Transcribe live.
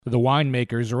The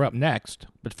winemakers are up next,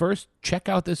 but first, check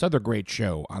out this other great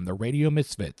show on the Radio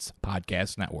Misfits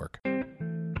Podcast Network.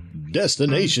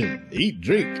 Destination Eat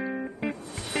Drink.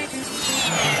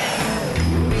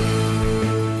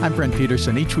 I'm Brent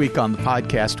Peterson. Each week on the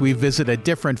podcast, we visit a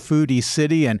different foodie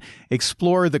city and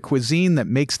explore the cuisine that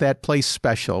makes that place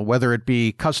special, whether it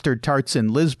be custard tarts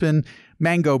in Lisbon,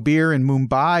 mango beer in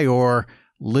Mumbai, or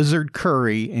lizard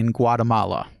curry in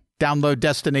Guatemala. Download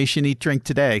Destination Eat Drink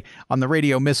today on the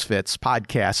Radio Misfits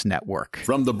Podcast Network.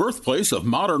 From the birthplace of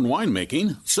modern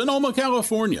winemaking, Sonoma,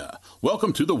 California,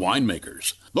 welcome to the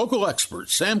Winemakers. Local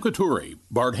experts Sam Couturi,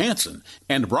 Bart Hansen,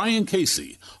 and Brian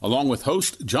Casey, along with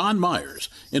host John Myers,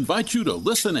 invite you to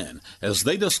listen in as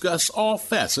they discuss all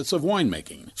facets of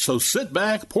winemaking. So sit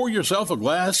back, pour yourself a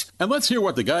glass, and let's hear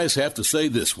what the guys have to say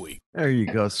this week. There you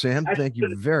go, Sam. Thank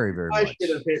you very, very much. I should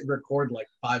have hit record like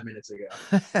 5 minutes ago.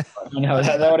 I know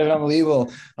that would have been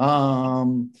unbelievable.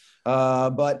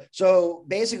 But so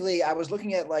basically, I was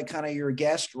looking at like kind of your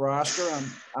guest roster.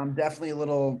 I'm definitely a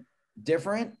little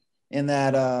different in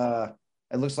that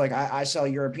it looks like I sell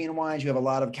European wines. You have a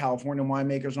lot of California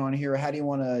winemakers on here. How do you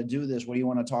want to do this? What do you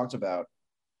want to talk about?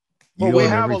 Well, we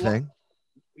have everything.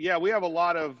 We have a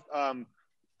lot of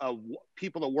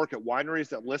people that work at wineries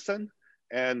that listen.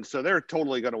 And so they're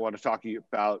totally going to want to talk to you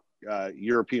about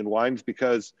European wines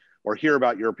or hear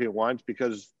about European wines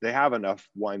because they have enough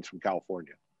wines from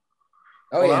California.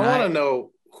 Oh, well, I want to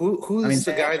know who's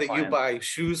the guy that you buy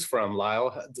shoes from,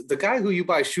 Lyle? The guy who you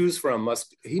buy shoes from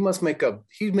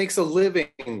makes a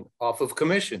living off of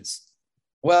commissions.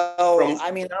 Well,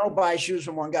 I don't buy shoes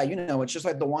from one guy. It's just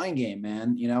like the wine game,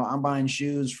 man. I'm buying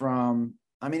shoes from.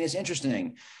 It's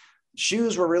interesting.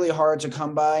 Shoes were really hard to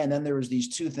come by. And then there was these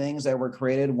two things that were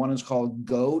created. One is called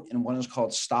GOAT and one is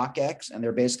called StockX. And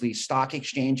they're basically stock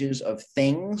exchanges of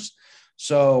things.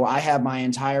 So I have my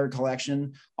entire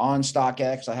collection on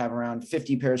StockX. I have around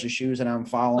 50 pairs of shoes that I'm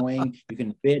following. You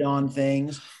can bid on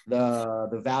things.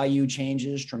 The value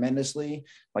changes tremendously.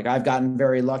 Like I've gotten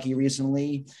very lucky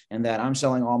recently in that I'm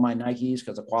selling all my Nikes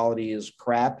because the quality is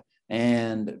crap.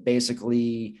 And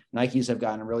basically, Nikes have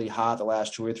gotten really hot the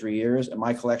last 2 or 3 years. And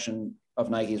my collection of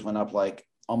Nikes went up like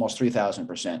almost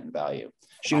 3,000% in value.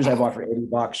 Shoes I bought for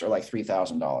 $80 are like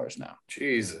 $3,000 now.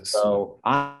 Jesus. So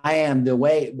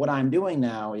what I'm doing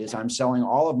now is I'm selling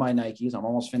all of my Nikes. I'm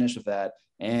almost finished with that.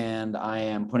 And I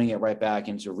am putting it right back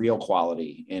into real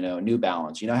quality, New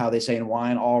Balance. You know how they say in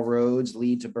wine, all roads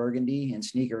lead to Burgundy, and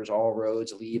sneakers, all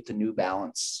roads lead to New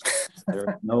Balance.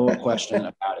 There's no question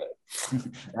about it.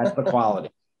 That's the quality,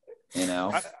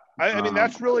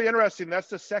 That's really interesting. That's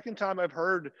the second time I've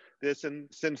heard this. And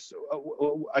since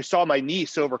I saw my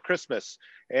niece over Christmas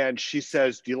and she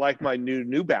says, do you like my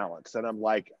New Balance? And I'm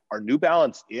like, are New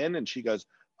Balance in? And she goes,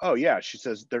 oh yeah. She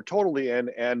says, they're totally in.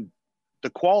 And the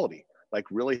quality, like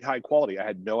really high quality. I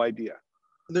had no idea.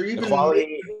 The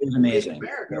quality is amazing.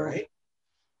 America, right?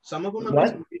 Some of them are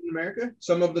made in America.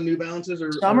 Some of the New Balances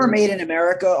are made in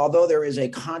America, although there is a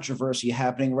controversy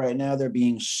happening right now. They're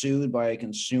being sued by a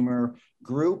consumer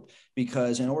group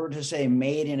because in order to say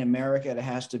made in America, it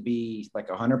has to be like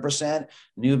 100%.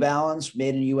 New Balance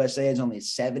made in USA is only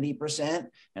 70%,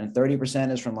 and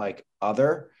 30% is from like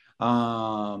other.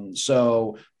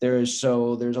 So there's a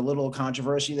little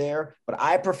controversy there, but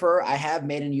I have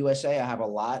made in USA. I have a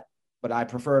lot. But I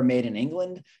prefer made in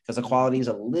England because the quality is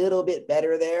a little bit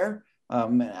better there.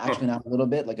 Actually, not a little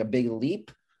bit, like a big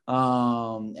leap.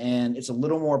 And it's a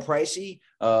little more pricey,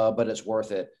 but it's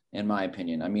worth it, in my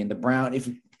opinion. The brown,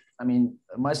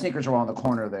 my sneakers are on the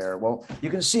corner there. Well, you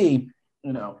can see,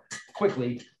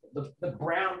 quickly, the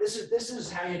brown, this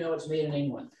is how it's made in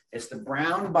England. It's the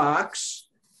brown box,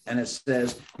 and it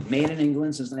says made in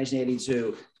England since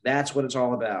 1982. That's what it's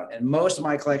all about. And most of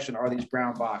my collection are these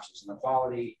brown boxes, and the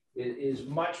quality is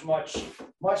much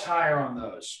higher on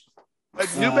those.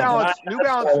 New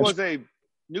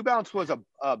Balance was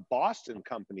a Boston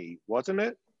company, wasn't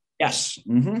it? Yes.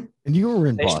 Mm-hmm. And you were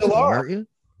in Boston, weren't you?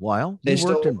 Lyle, you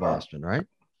worked in Boston, right?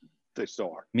 They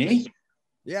still are. Me?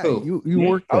 Yeah, you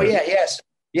worked there. Oh yeah,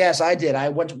 yes, I did. I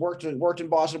worked in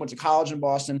Boston. Went to college in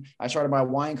Boston. I started my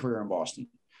wine career in Boston,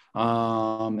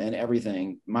 and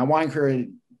everything. My wine career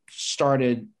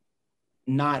started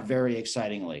not very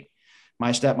excitingly.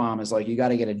 My stepmom is like, you got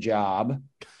to get a job.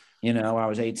 I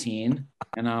was 18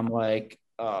 and I'm like,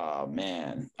 oh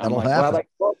man, I'm like, well, I like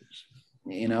books.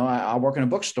 I'll work in a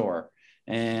bookstore.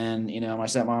 And, my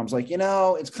stepmom's like,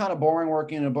 it's kind of boring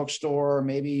working in a bookstore.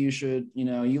 Maybe you should,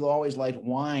 you always liked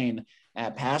wine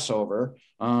at Passover.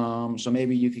 So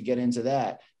maybe you could get into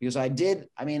that because I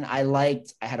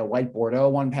had a white Bordeaux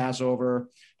one Passover,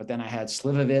 but then I had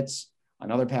Slivovitz,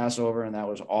 another Passover, and that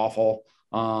was awful.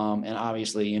 And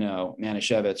obviously,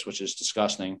 Manischewitz, which is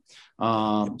disgusting.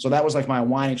 So that was like my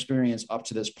wine experience up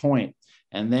to this point.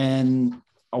 And then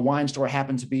a wine store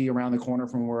happened to be around the corner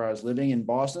from where I was living in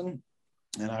Boston.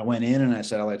 And I went in and I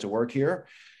said, I'd like to work here.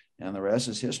 And the rest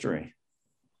is history.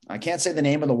 I can't say the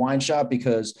name of the wine shop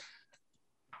because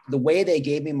the way they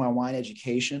gave me my wine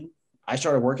education, I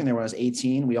started working there when I was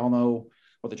 18. We all know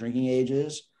what the drinking age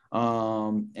is.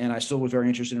 And I still was very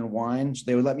interested in wine. So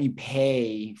they would let me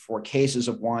pay for cases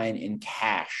of wine in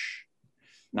cash,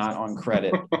 not on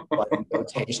credit, but go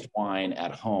taste wine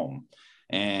at home.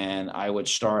 And I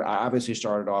obviously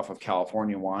started off with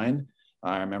California wine.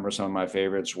 I remember some of my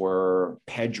favorites were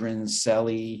Pedrin,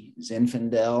 Selly,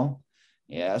 Zinfandel.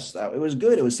 Yes, it was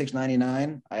good. It was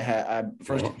 $6.99.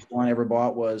 First wine I ever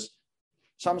bought was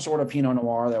some sort of Pinot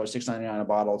Noir that was $6.99 a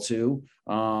bottle too.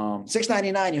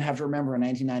 $6.99, you have to remember in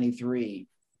 1993,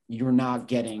 you're not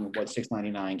getting what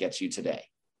 $6.99 gets you today.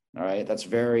 All right. That's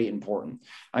very important.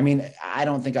 I mean, I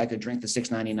don't think I could drink the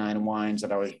 $6.99 wines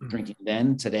that I was drinking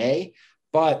then today,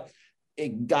 but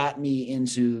it got me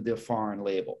into the foreign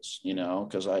labels,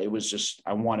 because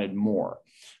I wanted more.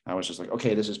 I was just like,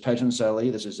 okay, this is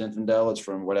Pedroncelli, this is Zinfandel, it's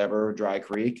from whatever, Dry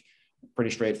Creek,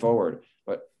 pretty straightforward.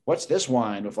 But what's this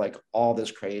wine with like all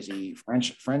this crazy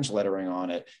French lettering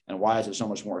on it, and why is it so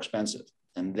much more expensive?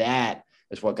 And that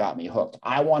is what got me hooked.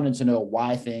 I wanted to know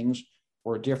why things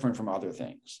were different from other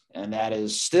things, and that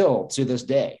is still to this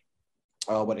day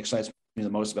what excites me the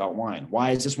most about wine.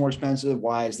 Why is this more expensive?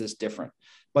 Why is this different?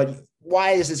 But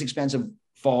why is this expensive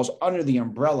falls under the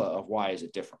umbrella of why is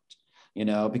it different?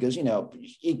 Because,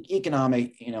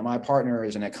 economic, my partner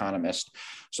is an economist.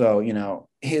 So,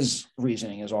 his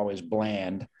reasoning is always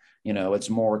bland. It's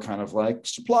more kind of like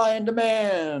supply and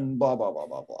demand, blah, blah, blah,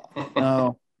 blah,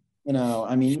 blah. No,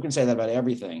 I mean, you can say that about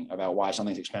everything, about why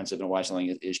something's expensive and why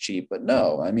something is cheap. But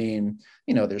no, I mean,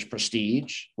 there's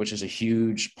prestige, which is a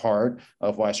huge part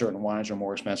of why certain wines are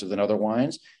more expensive than other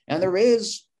wines. And there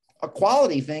is a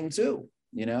quality thing too.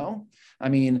 I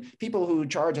mean, people who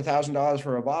charge $1,000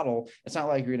 for a bottle, it's not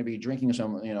like you're going to be drinking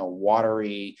some,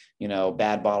 watery,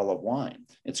 bad bottle of wine.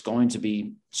 It's going to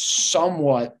be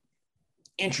somewhat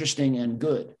interesting and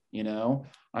good,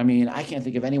 I mean, I can't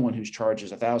think of anyone who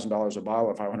charges $1,000 a bottle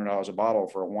or $500 a bottle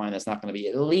for a wine that's not going to be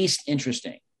at least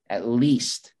interesting. And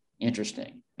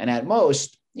at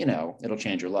most, it'll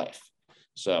change your life.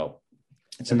 So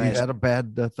it's Have you had a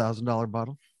bad $1,000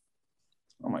 bottle?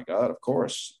 Oh my God, of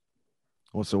course.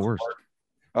 What's the worst?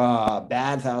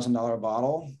 Bad $1,000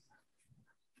 bottle.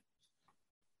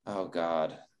 Oh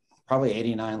God, probably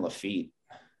 89 Lafite.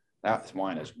 That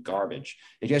wine is garbage.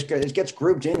 It gets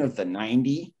grouped in with the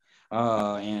 90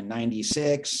 and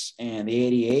 96 and the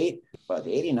 88, but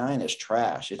the 89 is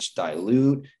trash. It's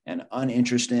dilute and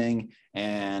uninteresting,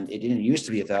 and it didn't used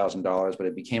to be $1,000, but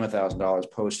it became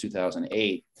 $1,000 post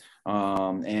 2008.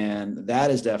 And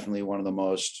that is definitely one of the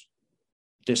most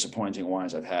disappointing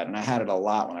wines I've had. And I had it a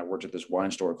lot when I worked at this wine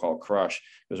store called Crush,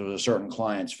 because it was a certain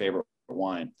client's favorite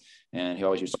wine. And he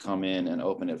always used to come in and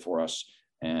open it for us.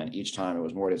 And each time it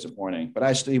was more disappointing.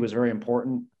 But he was a very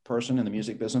important person in the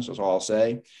music business, is all I'll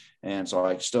say. And so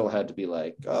I still had to be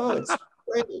like, oh, it's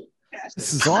great.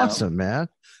 This is awesome, man.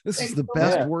 This is the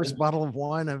best, worst bottle of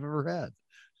wine I've ever had.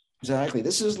 Exactly.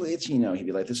 He'd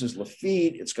be like, this is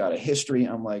Lafite. It's got a history.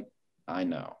 I'm like, I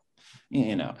know.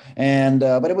 And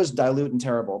but it was dilute and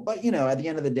terrible. But at the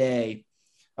end of the day,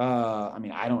 I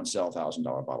mean, I don't sell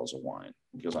 $1,000 bottles of wine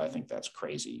because I think that's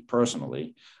crazy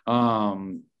personally. I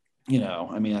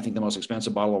mean, I think the most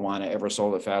expensive bottle of wine I ever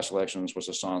sold at Fast Selections was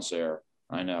a Sancerre.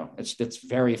 I know it's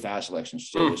very Fast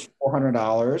Selections. It was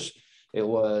 $400. It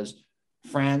was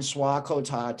Francois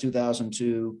Cotard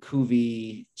 2002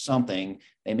 Cuvée something.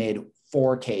 They made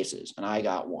 4 cases and I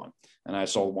got one. And I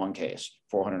sold 1 case,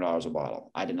 $400 a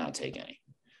bottle. I did not take any.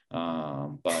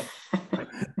 But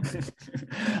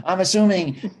I'm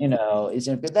assuming,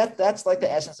 but that's like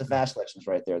the essence of Fast Selections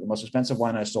right there. The most expensive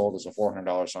wine I sold is a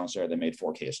 $400 Sancerre. They made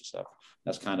 4 cases of.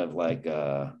 That's kind of like,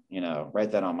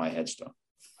 write that on my headstone.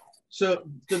 So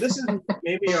this is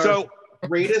maybe our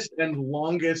greatest and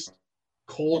longest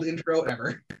cold intro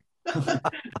ever.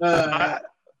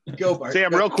 Go, Bart.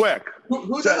 Sam, real quick.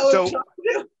 Who the hell are you talking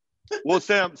to? Well,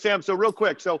 Sam, so real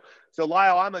quick. So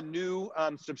Lyle, I'm a new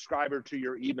subscriber to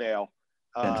your email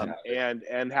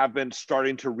and have been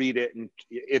starting to read it. And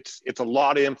it's a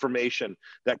lot of information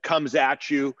that comes at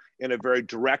you in a very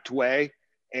direct way.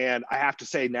 And I have to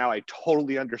say now I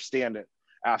totally understand it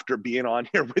after being on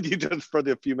here with you just for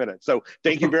the few minutes. So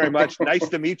thank you very much. Nice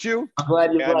to meet you. I'm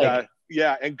glad you like.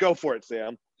 Yeah, and go for it,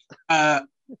 Sam.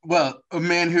 Well, a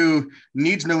man who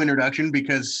needs no introduction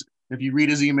because if you read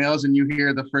his emails and you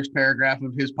hear the first paragraph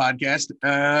of his podcast,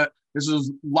 this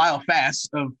is Lyle Fass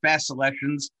of Fast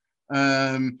Selections.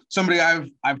 Somebody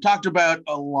I've talked about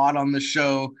a lot on the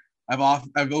show.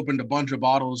 I've opened a bunch of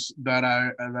bottles that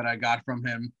I got from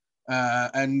him,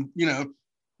 and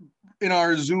in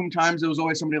our Zoom times, it was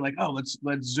always somebody like, oh, let's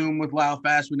Zoom with Lyle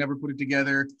Fass. We never put it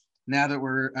together. Now that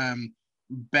we're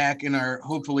back in our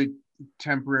hopefully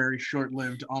temporary,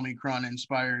 short-lived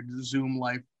Omicron-inspired Zoom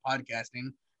life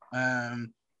podcasting,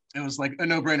 it was like a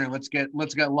no-brainer. Let's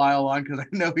get Lyle on because I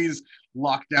know he's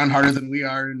locked down harder than we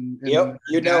are. Yep,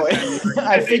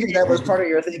 I figured that was part of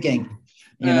your thinking.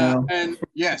 And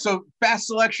yeah, so Fast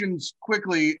Selections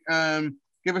quickly.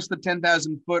 Give us the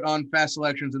 10,000 foot on Fast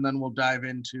Selections, and then we'll dive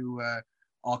into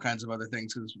all kinds of other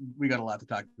things because we got a lot to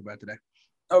talk about today.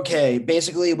 Okay,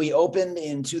 basically we opened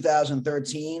in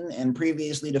 2013, and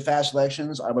previously to Fast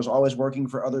Selections, I was always working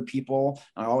for other people.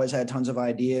 I always had tons of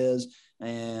ideas,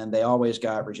 and they always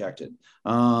got rejected.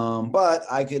 But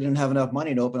I didn't have enough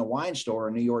money to open a wine store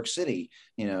in New York City,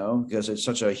 because it's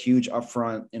such a huge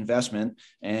upfront investment,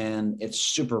 and it's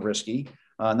super risky.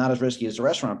 Not as risky as the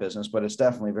restaurant business, but it's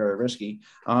definitely very risky.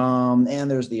 And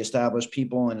there's the established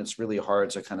people, and it's really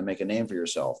hard to kind of make a name for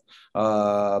yourself.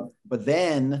 But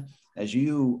then, as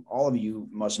all of you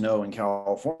must know, in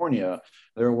California,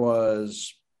 there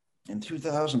was in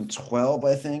 2012,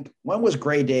 I think. When was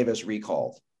Gray Davis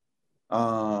recalled?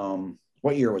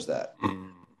 What year was that?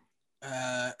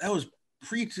 That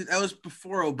was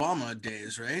before Obama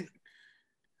days, right?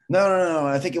 No.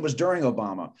 I think it was during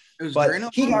Obama.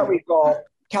 He got recalled.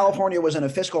 California was in a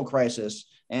fiscal crisis,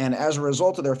 and as a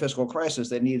result of their fiscal crisis,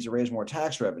 they needed to raise more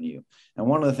tax revenue. And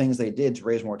one of the things they did to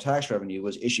raise more tax revenue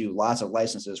was issue lots of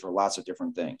licenses for lots of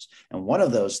different things. And one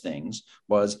of those things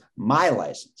was my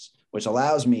license, which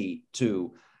allows me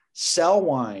to sell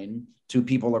wine to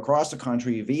people across the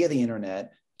country via the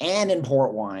internet and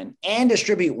import wine and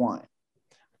distribute wine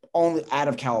only out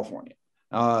of California.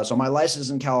 So my license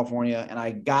is in California, and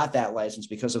I got that license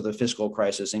because of the fiscal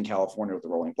crisis in California with the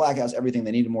rolling blackouts, everything.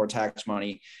 They needed more tax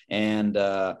money, and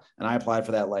I applied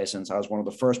for that license. I was one of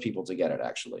the first people to get it,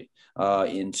 actually.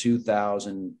 In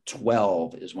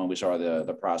 2012 is when we started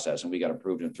the process, and we got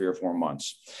approved in 3 or 4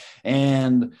 months.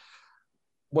 And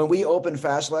when we opened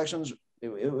Fast Selections,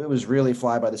 it was really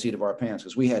fly by the seat of our pants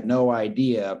because we had no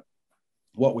idea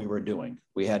what we were doing.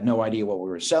 We had no idea what we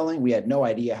were selling. We had no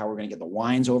idea how we were going to get the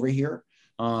wines over here.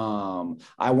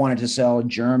 I wanted to sell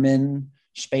German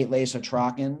Spätlese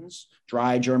Trockens,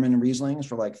 dry German Rieslings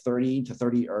for like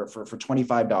 $30 or for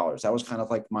 $25. That was kind of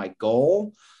like my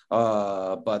goal.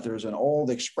 But there's an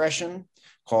old expression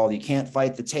called "you can't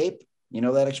fight the tape." You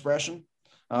know that expression?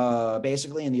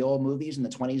 Basically, in the old movies in the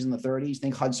 20s and the 30s,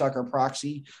 think Hudsucker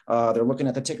Proxy. They're looking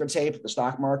at the ticker tape, the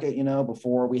stock market,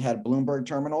 before we had Bloomberg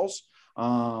terminals.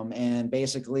 And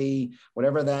basically,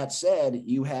 whatever that said,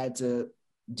 you had to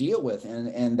deal with,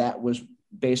 and that was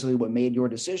basically what made your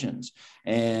decisions.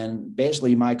 And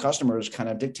basically my customers kind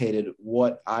of dictated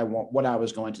what I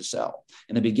was going to sell.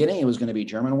 In the beginning, it was going to be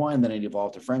German wine, then it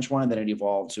evolved to French wine, then it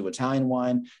evolved to Italian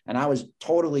wine. And I was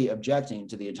totally objecting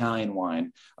to the Italian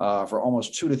wine for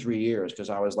almost 2 to 3 years, because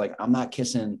I was like, I'm not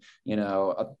kissing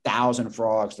 1,000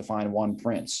 frogs to find one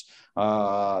prince.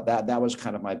 That was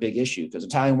kind of my big issue, because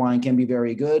Italian wine can be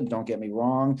very good, don't get me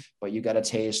wrong, but you got to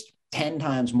taste 10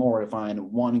 times more to find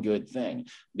one good thing,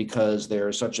 because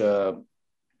there's such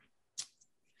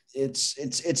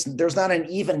there's not an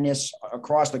evenness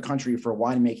across the country for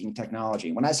winemaking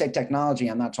technology. When I say technology,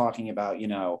 I'm not talking about,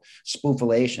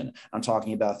 spoofilation. I'm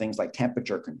talking about things like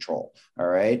temperature control. All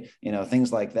right.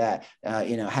 Things like that.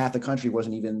 Half the country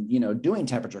wasn't even, doing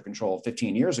temperature control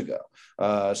 15 years ago.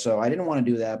 So I didn't want to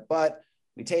do that, but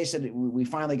we tasted it. We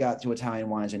finally got to Italian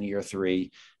wines in year 3.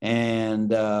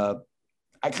 And,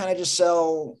 I kind of just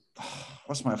sell,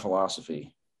 what's my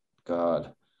philosophy?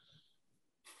 God.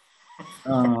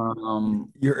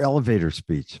 Your elevator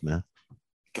speech, man.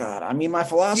 God, I mean, my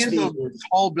philosophy is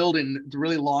tall building,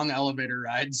 really long elevator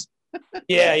rides.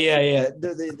 Yeah.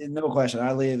 No question.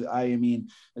 I mean,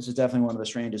 this is definitely one of the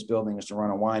strangest buildings to run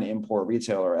a wine import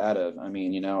retailer out of. I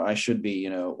mean, I should be,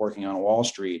 working on Wall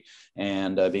Street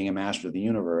and being a master of the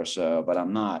universe, but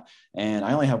I'm not. And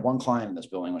I only have one client in this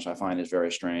building, which I find is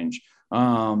very strange.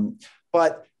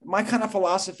 But my kind of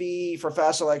philosophy for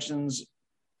Fast Selections,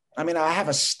 I mean, I have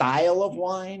a style of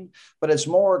wine, but it's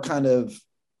more kind of,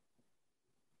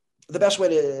 the best way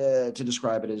to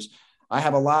describe it is, I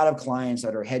have a lot of clients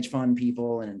that are hedge fund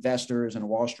people and investors and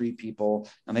Wall Street people,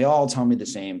 and they all tell me the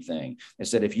same thing. They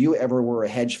said, if you ever were a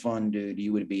hedge fund dude,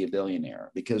 you would be a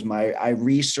billionaire, because I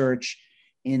research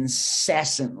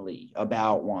incessantly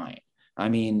about wine. I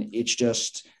mean, it's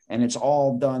just, and it's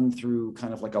all done through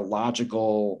kind of like a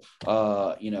logical,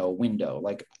 window.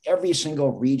 Like every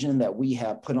single region that we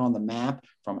have put on the map,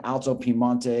 from Alto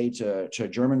Piemonte to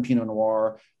German Pinot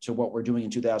Noir to what we're doing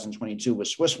in 2022 with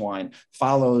Swiss wine,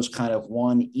 follows kind of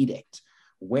one edict.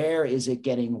 Where is it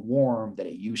getting warm that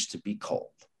it used to be cold?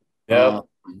 Yeah.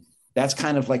 That's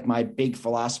kind of like my big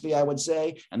philosophy, I would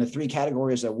say. And the three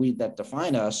categories that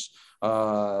define us,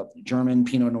 German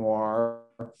Pinot Noir,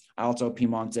 Alto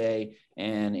Piemonte,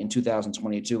 and in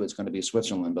 2022, it's going to be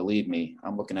Switzerland. Believe me,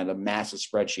 I'm looking at a massive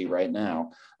spreadsheet right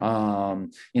now.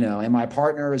 And my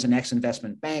partner is an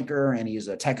ex-investment banker, and he's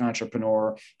a tech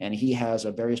entrepreneur, and he has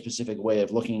a very specific way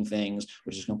of looking things,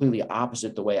 which is completely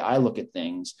opposite the way I look at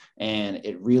things. And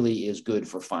it really is good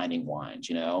for finding wines.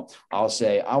 I'll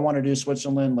say, I want to do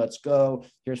Switzerland. Let's go.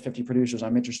 Here's 50 producers.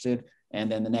 I'm interested. And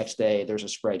then the next day, there's a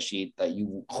spreadsheet that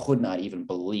you could not even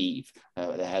believe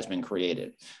that has been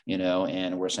created,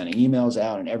 and we're sending emails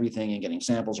out and everything and getting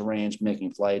samples arranged,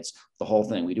 making flights, the whole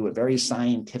thing. We do it very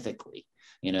scientifically,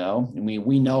 and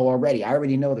we know already. I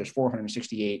already know there's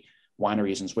 468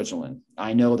 wineries in Switzerland.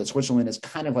 I know that Switzerland is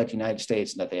kind of like the United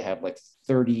States, and that they have like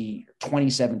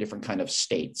 27 different kind of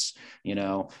states,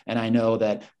 and I know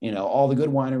that, all the good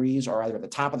wineries are either at the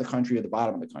top of the country or the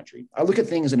bottom of the country. I look at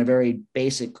things in a very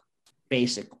basic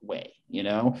way.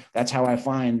 That's how I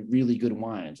find really good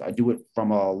wines. I do it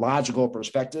from a logical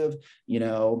perspective,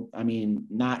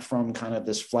 not from kind of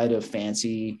this flight of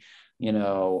fancy,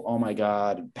 oh my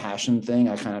God, passion thing.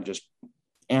 I kind of just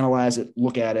analyze it,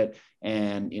 look at it,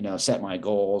 and, set my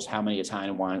goals. How many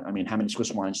how many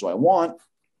Swiss wines do I want?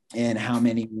 And how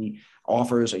many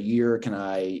offers a year can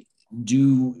I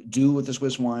do with the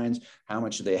Swiss wines? How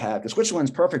much do they have? Because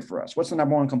Switzerland's perfect for us. What's the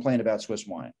number one complaint about Swiss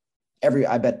wine?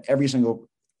 I bet every single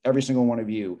one of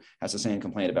you has the same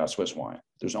complaint about Swiss wine.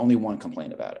 There's only one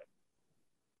complaint about it.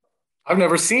 I've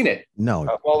never seen it. No.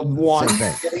 One.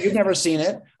 You've never seen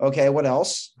it. Okay. What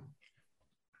else?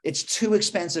 It's too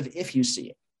expensive if you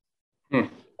see it.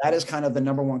 That is kind of the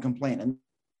number one complaint.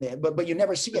 But you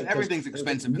never see it. Everything's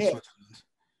expensive in Switzerland,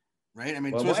 right? I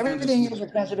mean, everything is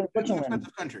expensive in Switzerland. It's an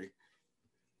expensive country.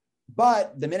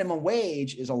 But the minimum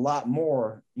wage is a lot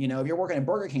more. If you're working at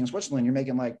Burger King in Switzerland, you're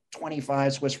making like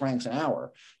 25 Swiss francs an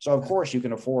hour. So of course you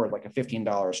can afford like a $15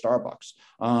 Starbucks.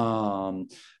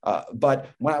 But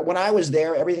when I was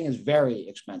there, everything is very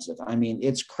expensive. I mean,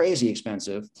 it's crazy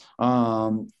expensive.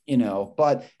 But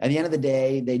at the end of the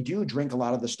day, they do drink a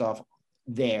lot of the stuff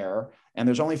there. And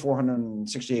there's only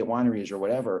 468 wineries or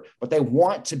whatever, but they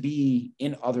want to be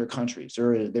in other countries.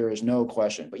 There is no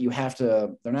question, but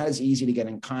they're not as easy to get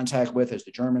in contact with as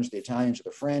the Germans, the Italians, or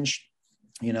the French.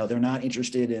 They're not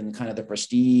interested in kind of the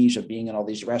prestige of being in all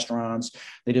these restaurants.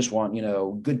 They just want,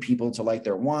 good people to like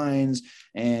their wines.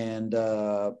 And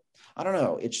I don't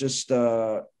know, it's just,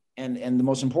 and the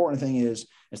most important thing is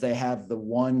they have the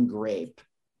one grape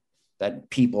that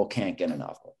people can't get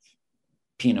enough of,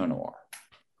 Pinot Noir.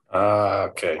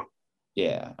 Okay.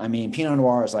 Yeah, I mean, Pinot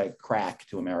Noir is like crack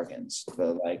to Americans.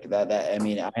 Like that. I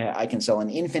mean, I can sell an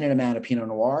infinite amount of Pinot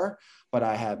Noir, but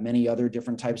I have many other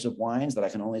different types of wines that I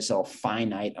can only sell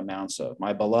finite amounts of.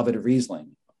 My beloved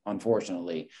Riesling,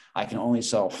 unfortunately, I can only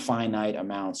sell finite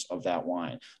amounts of that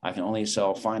wine. I can only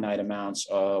sell finite amounts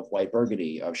of white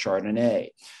Burgundy, of Chardonnay.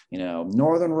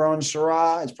 Northern Rhone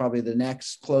Syrah is probably the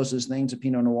next closest thing to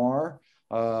Pinot Noir,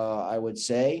 I would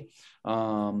say.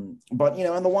 But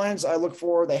and the wines I look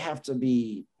for, they have to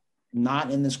be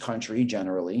not in this country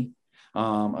generally.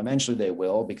 Eventually they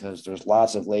will, because there's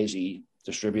lots of lazy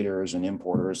distributors and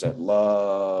importers that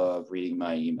love reading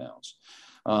my emails,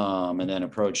 and then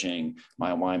approaching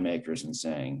my winemakers and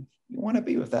saying, you want to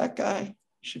be with that guy?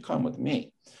 You should come with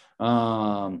me.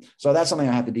 So that's something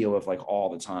I have to deal with like all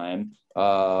the time.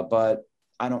 But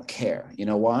I don't care. You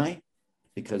know why?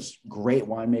 Because great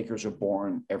winemakers are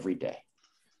born every day.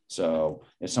 So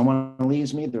if someone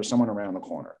leaves me, there's someone around the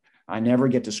corner. I never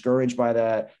get discouraged by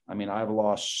that. I mean, I've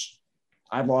lost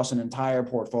an entire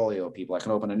portfolio of people. I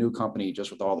can open a new company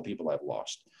just with all the people I've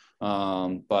lost.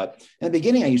 But in the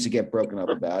beginning, I used to get broken up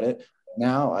about it.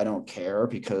 Now I don't care,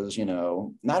 because,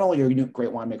 not only are great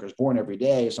winemakers born every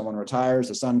day, someone retires,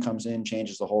 the sun comes in,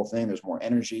 changes the whole thing. There's more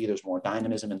energy, there's more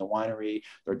dynamism in the winery.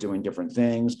 They're doing different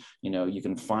things. You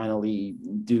can finally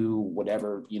do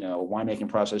whatever, winemaking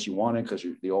process you wanted, because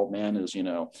the old man is,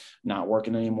 not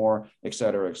working anymore, et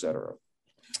cetera, et cetera.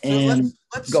 And so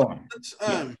let's go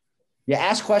on. Yeah,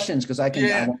 ask questions, because I can.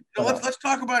 Yeah. Let's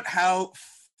talk about how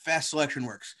fast selection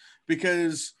works,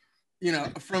 because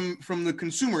from the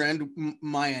consumer end,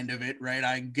 my end of it, right?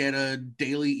 I get a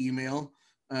daily email.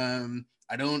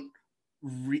 I don't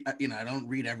I don't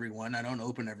read everyone. I don't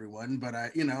open everyone, but I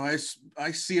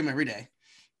see them every day.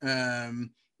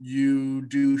 You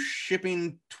do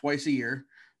shipping twice a year,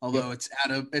 although it's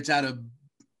out of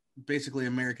basically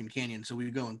American Canyon, so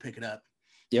we go and pick it up.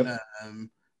 Yep.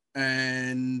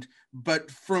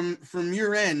 But from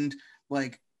your end,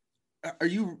 like, do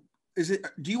you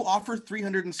offer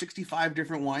 365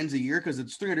 different wines a year? Because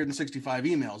it's 365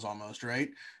 emails almost, right?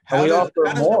 How does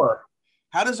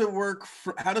it work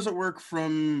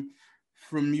from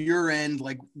your end,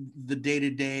 like the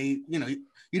day-to-day?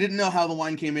 You didn't know how the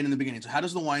wine came in the beginning, so how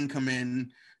does the wine come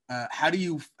in? How do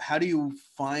you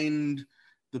find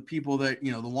the people that,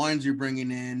 the wines you're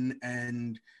bringing in,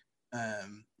 and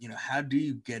how do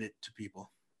you get it to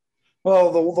people?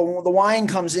 Well, the wine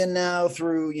comes in now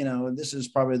through, this is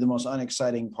probably the most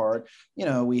unexciting part.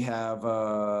 We have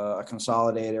a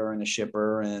consolidator and a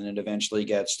shipper, and it eventually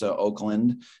gets to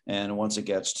Oakland. And once it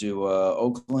gets to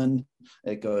Oakland,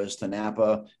 it goes to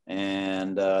Napa.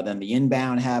 And then the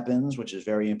inbound happens, which is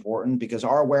very important because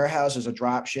our warehouse is a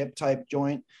drop ship type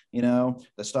joint.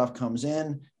 The stuff comes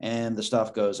in and the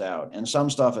stuff goes out. And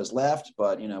some stuff is left,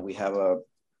 but,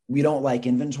 we don't like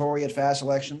inventory at Fast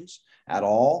Selections at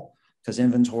all, because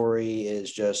inventory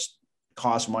is just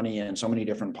costs money in so many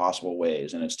different possible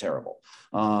ways, and it's terrible.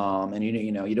 And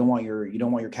you don't want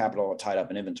your capital tied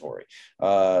up in inventory.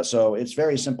 So it's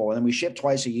very simple. And then we ship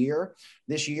twice a year.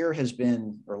 This year has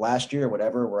been, or last year,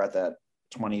 whatever, we're at that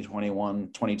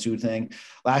 2021, 22 thing.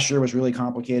 Last year was really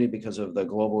complicated because of the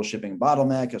global shipping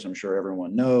bottleneck, as I'm sure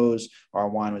everyone knows. Our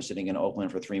wine was sitting in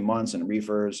Oakland for 3 months in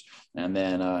reefers, and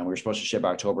then we were supposed to ship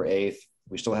October 8th.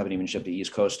 We still haven't even shipped the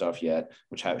East Coast stuff yet,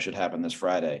 which should happen this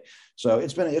Friday. So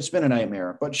it's been a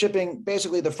nightmare. But shipping,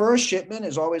 basically, the first shipment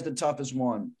is always the toughest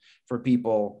one for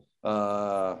people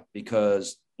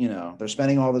because they're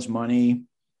spending all this money,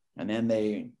 and then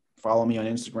they follow me on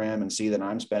Instagram and see that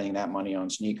I'm spending that money on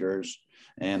sneakers,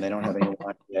 and they don't have any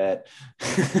wine yet,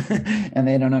 and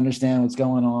they don't understand what's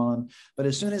going on. But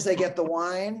as soon as they get the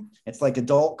wine, it's like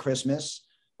adult Christmas,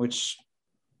 which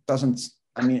doesn't.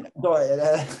 I mean,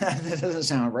 that doesn't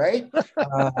sound right,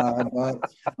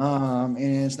 and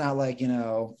it's not like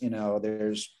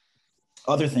there's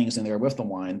other things in there with the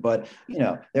wine, but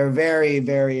they're very,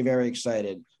 very, very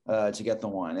excited to get the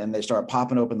wine, and they start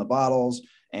popping open the bottles,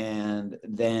 and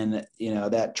then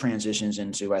that transitions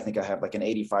into, I think I have like an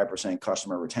 85%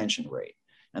 customer retention rate,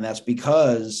 and that's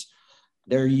because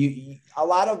a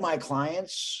lot of my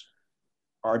clients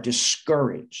are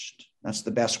discouraged. That's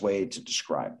the best way to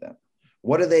describe them.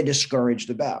 What are they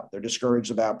discouraged about? They're discouraged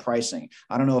about pricing.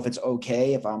 I don't know if it's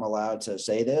okay if I'm allowed to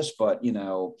say this, but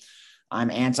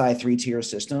I'm anti 3-tier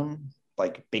system,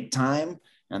 like big time.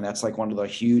 And that's like one of the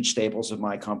huge staples of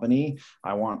my company.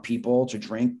 I want people to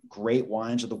drink great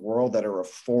wines of the world that are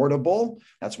affordable.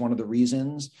 That's one of the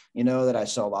reasons, that I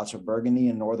sell lots of Burgundy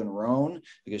and Northern Rhone,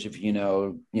 because if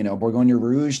Bourgogne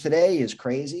Rouge today is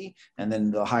crazy. And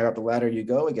then the higher up the ladder you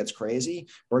go, it gets crazy.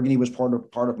 Burgundy was part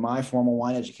of my formal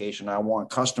wine education. I want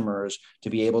customers to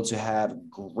be able to have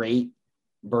great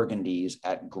Burgundies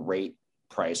at great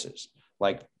prices.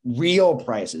 Like real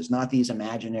prices, not these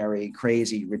imaginary,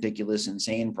 crazy, ridiculous,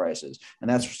 insane prices. And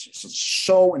that's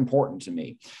so important to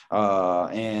me.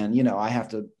 And I have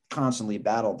to constantly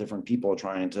battle different people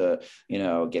trying to,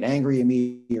 get angry at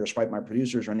me or spite my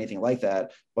producers or anything like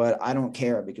that. But I don't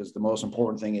care, because the most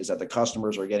important thing is that the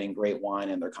customers are getting great wine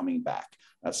and they're coming back.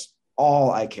 That's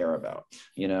all I care about,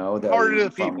 Part of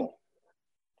the people.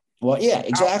 Well, yeah,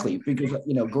 exactly. Because,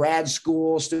 grad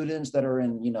school students that are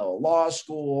in, law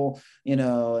school,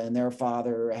 and their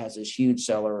father has this huge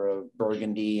cellar of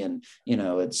Burgundy, and,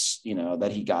 it's,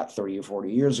 that he got 30 or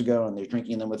 40 years ago, and they're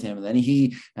drinking them with him.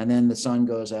 And then the son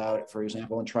goes out, for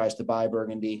example, and tries to buy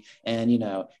Burgundy, and,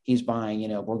 he's buying,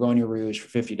 Bourgogne Rouge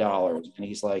for $50. And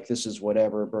he's like, this is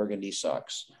whatever, Burgundy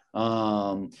sucks.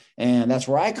 And that's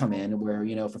where I come in, where,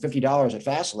 for $50 at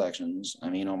Fast Selections,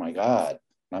 I mean, oh my God.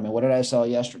 I mean, what did I sell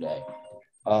yesterday?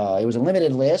 It was a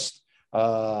limited list.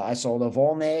 I sold a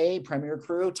Volnay Premier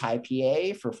Cru Thai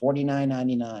PA for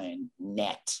 $49.99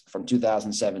 net from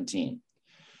 2017.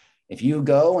 If you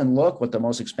go and look what the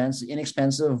most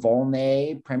inexpensive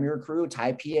Volnay Premier Cru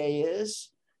Thai PA is,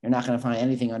 you're not going to find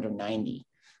anything under 90.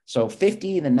 So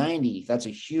 50 to 90, that's a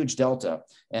huge delta.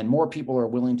 And more people are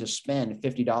willing to spend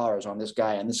 $50 on this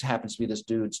guy. And this happens to be this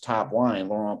dude's top wine,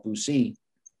 Laurent Boussy.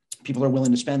 People are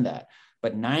willing to spend that.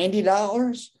 But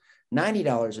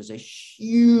 $90 is a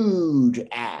huge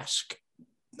ask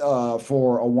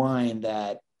for a wine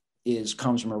that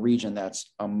comes from a region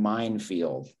that's a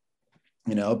minefield,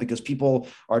 because people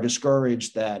are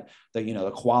discouraged that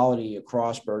the quality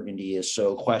across Burgundy is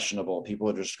so questionable. People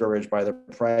are discouraged by the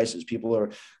prices. People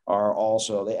are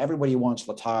also, everybody wants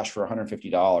La Tâche for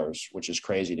 $150, which is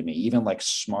crazy to me. Even like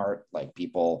smart, like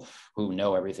people who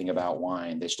know everything about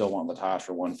wine, they still want La Tâche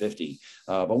for $150.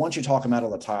 But once you talk them out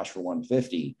of La Tâche for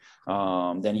 $150,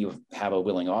 then you have a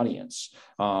willing audience.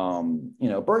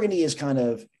 Burgundy is kind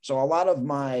of, so a lot of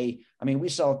we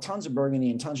sell tons of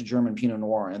Burgundy and tons of German Pinot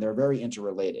Noir, and they're very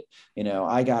interrelated.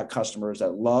 I got customers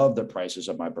that love the prices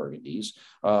of my Burgundies,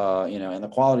 and the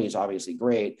quality is obviously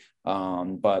great.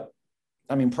 But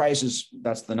prices,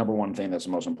 that's the number one thing that's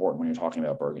the most important when you're talking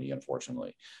about Burgundy,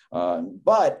 unfortunately.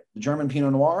 But the German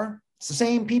Pinot Noir, it's the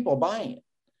same people buying it,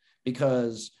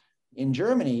 because in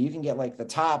Germany, you can get like the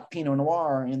top Pinot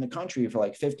Noir in the country for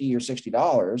like $50 or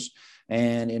 $60.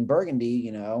 And in Burgundy,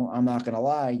 I'm not going to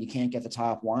lie, you can't get the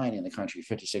top wine in the country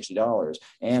for $50, $60.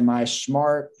 And my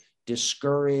smart,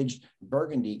 discouraged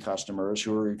Burgundy customers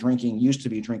who are used to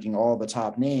be drinking all the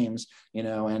top names,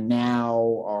 and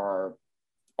now are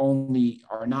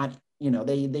not,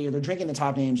 they're drinking the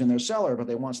top names in their cellar, but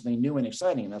they want something new and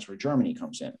exciting. And that's where Germany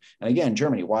comes in. And again,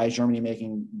 Germany, why is Germany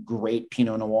making great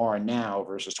Pinot Noir now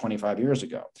versus 25 years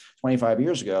ago? 25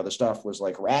 years ago, the stuff was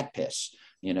like rat piss,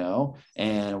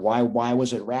 and why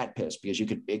was it rat piss? Because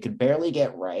it could barely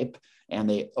get ripe, and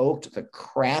they oaked the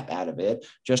crap out of it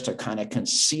just to kind of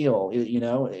conceal,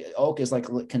 oak is like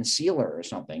a concealer or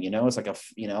something, it's like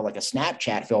like a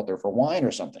Snapchat filter for wine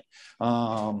or something.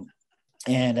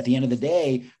 And at the end of the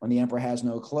day, when the emperor has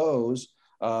no clothes,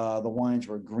 the wines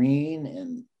were green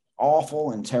and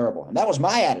awful and terrible. And that was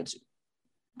my attitude.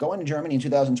 Going to Germany in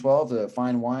 2012 to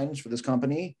find wines for this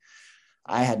company,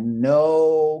 I had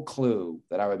no clue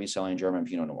that I would be selling German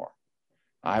Pinot Noir.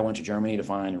 I went to Germany to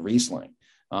find Riesling.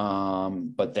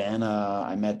 But then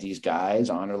I met these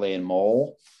guys, Anderle and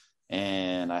Moll,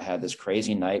 and I had this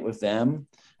crazy night with them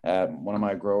at one of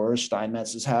my growers,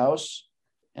 Steinmetz's house.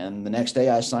 And the next day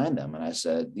I signed them, and I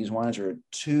said, these wines are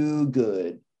too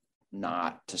good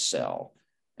not to sell.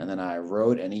 And then I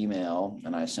wrote an email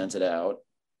and I sent it out,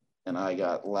 and I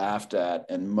got laughed at.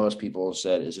 And most people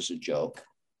said, is this a joke?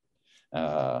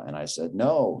 And I said,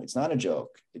 no, it's not a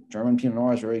joke. German Pinot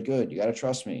Noir is very good. You got to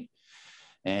trust me.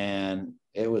 And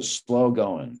it was slow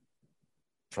going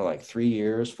for like 3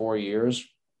 years, 4 years.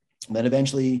 And then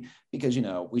eventually, because,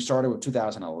 we started with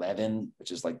 2011,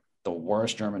 which is like the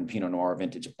worst German Pinot Noir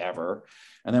vintage ever.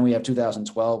 And then we have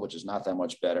 2012, which is not that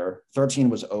much better. 13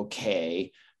 was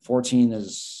okay. 14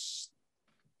 is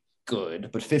good,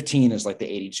 but 15 is like the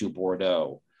 82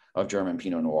 Bordeaux of German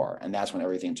Pinot Noir. And that's when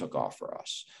everything took off for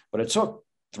us. But it took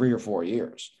 3 or 4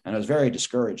 years, and it was very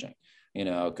discouraging,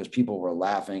 because people were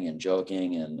laughing and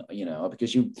joking, and,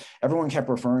 because everyone kept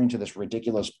referring to this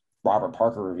ridiculous Robert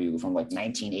Parker review from like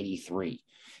 1983.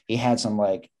 He had some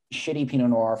like shitty Pinot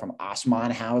Noir from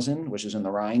Assmannhausen, which is in the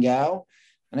Rheingau,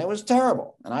 and it was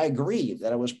terrible. And I agree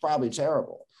that it was probably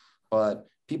terrible, but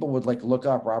people would like look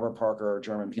up Robert Parker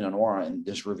German Pinot Noir, and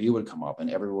this review would come up,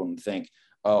 and everyone would think,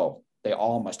 oh, they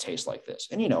all must taste like this.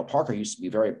 And, Parker used to be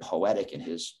very poetic in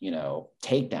his,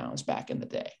 takedowns back in the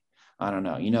day. I don't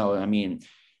know,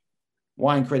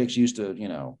 wine critics used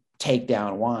to, take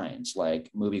down wines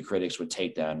like movie critics would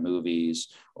take down movies,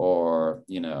 or,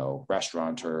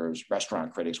 restaurant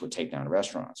critics would take down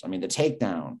restaurants. The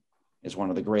takedown is one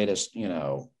of the greatest,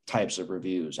 types of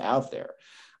reviews out there.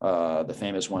 The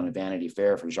famous one in Vanity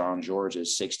Fair for Jean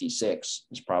Georges 66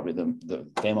 is probably the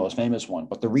most famous one.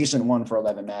 But the recent one for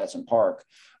 11 Madison Park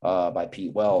by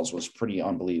Pete Wells was pretty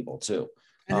unbelievable too.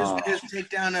 And his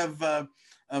takedown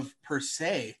of Per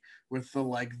Se with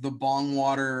the bong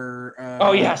water,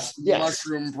 yes,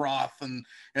 mushroom broth, and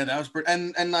that was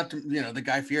and not to, the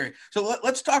Guy Fieri. So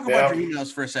let's talk about your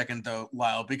emails for a second though,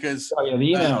 Lyle, because the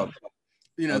email.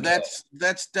 Okay.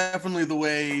 That's definitely the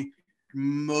way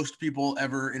most people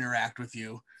ever interact with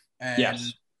you. And,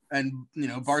 yes. And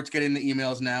Bart's getting the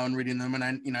emails now and reading them, and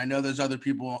I know there's other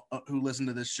people who listen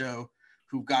to this show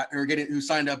who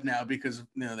signed up now because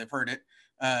they've heard it.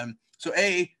 So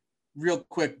real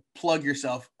quick, plug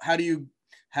yourself. How do you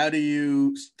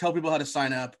tell people how to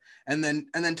sign up, and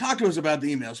then talk to us about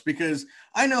the emails, because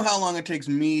I know how long it takes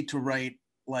me to write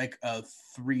like a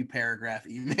 3-paragraph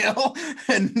email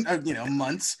and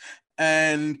months,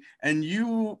 and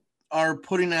you are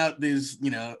putting out these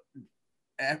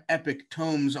epic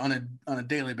tomes on a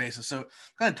daily basis. So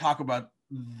kind of talk about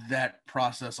that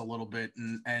process a little bit,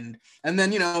 and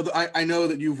then I know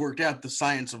that you've worked out the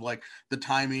science of like the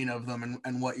timing of them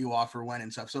and what you offer when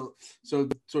and stuff. So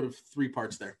sort of 3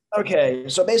 parts there. Okay,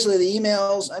 so basically the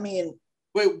emails.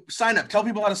 Wait, sign up. Tell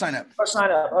people how to sign up.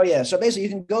 Sign up. Oh yeah. So basically, you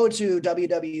can go to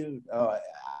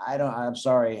I'm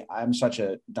sorry. I'm such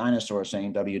a dinosaur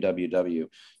saying www.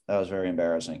 That was very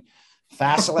embarrassing.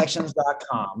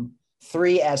 Fastselections.com,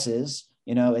 3 S's,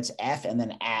 it's F and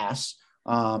then ass,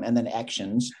 and then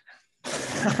actions.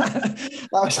 That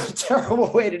was a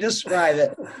terrible way to describe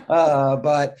it.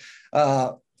 But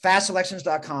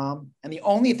fastselections.com. And the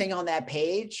only thing on that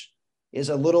page is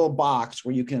a little box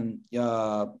where you can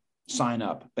sign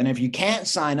up. And if you can't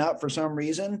sign up for some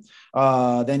reason,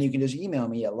 then you can just email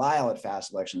me at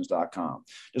lyle@fastselections.com.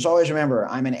 Just always remember,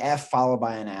 I'm an F followed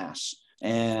by an ass.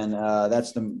 And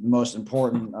that's the most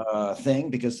important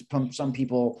thing, because some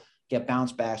people get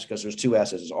bounce backs because there's 2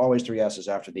 S's. There's always 3 S's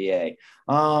after the A.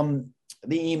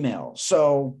 The email.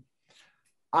 So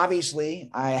obviously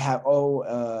I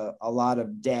owe a lot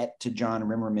of debt to John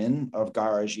Rimmerman of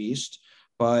Garage East,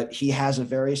 but he has a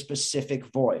very specific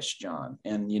voice, John.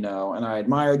 And, and I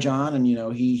admire John, and,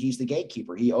 he's the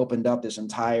gatekeeper. He opened up this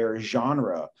entire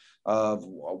genre of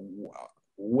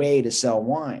way to sell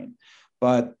wine.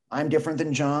 But I'm different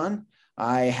than John.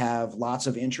 I have lots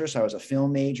of interests. I was a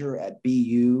film major at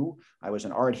BU. I was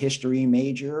an art history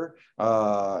major.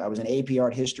 I was an AP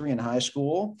art history in high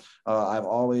school. I've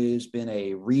always been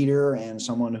a reader and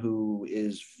someone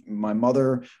my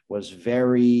mother was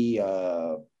very,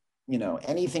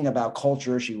 anything about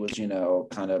culture, she was,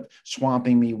 kind of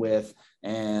swamping me with.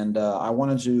 And I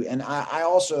wanted to, and I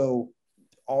also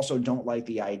don't like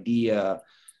the idea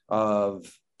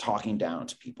of talking down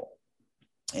to people.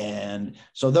 And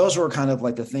so those were kind of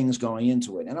like the things going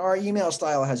into it. And our email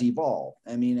style has evolved.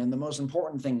 And the most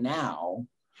important thing now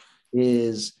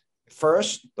is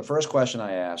the first question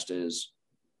I asked is,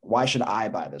 why should I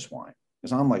buy this wine?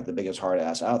 Because I'm like the biggest hard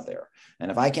ass out there.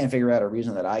 And if I can't figure out a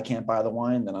reason that I can't buy the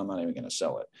wine, then I'm not even going to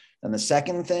sell it. And the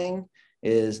second thing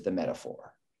is the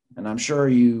metaphor. And I'm sure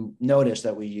you noticed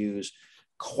that we use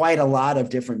quite a lot of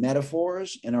different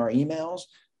metaphors in our emails.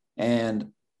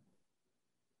 And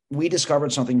we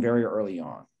discovered something very early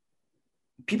on.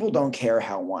 People don't care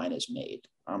how wine is made.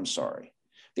 I'm sorry.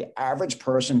 The average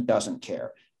person doesn't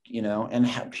care,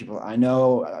 and people, I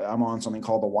know I'm on something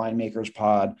called the Winemakers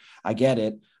Pod. I get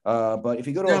it. But if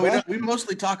you go to we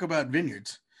mostly talk about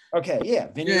vineyards. Okay. Yeah.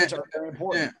 Vineyards are very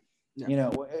important. Yeah.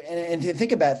 And to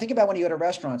think about when you go to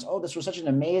restaurants, oh, this was such an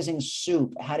amazing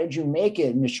soup. How did you make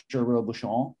it, Mr.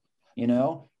 Robuchon?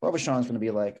 Robuchon's going to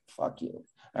be like, fuck you.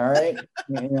 All right. At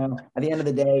the end of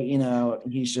the day,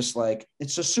 he's just like,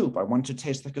 it's a soup. I want it to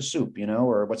taste like a soup,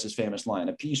 or what's his famous line?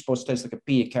 A pea's supposed to taste like a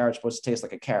pea, a carrot's supposed to taste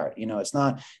like a carrot. It's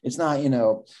not,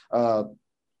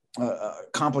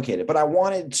 complicated, but I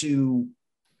wanted to,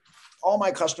 all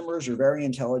my customers are very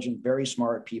intelligent, very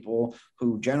smart people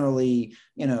who generally,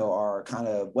 are kind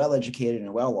of well-educated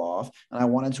and well-off. And I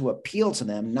wanted to appeal to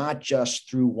them, not just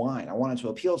through wine. I wanted to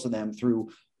appeal to them through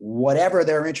whatever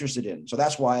they're interested in. So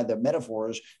that's why the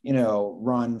metaphors,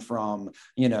 run from,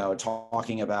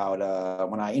 talking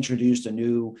about when I introduced a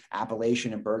new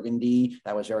appellation in Burgundy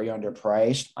that was very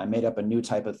underpriced. I made up a new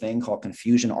type of thing called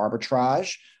confusion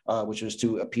arbitrage, which was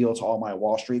to appeal to all my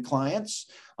Wall Street clients.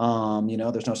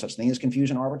 There's no such thing as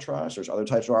confusion arbitrage. There's other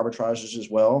types of arbitrages as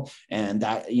well. And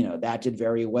that, that did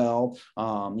very well.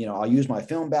 I'll use my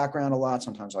film background a lot.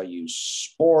 Sometimes I'll use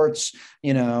sports.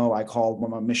 I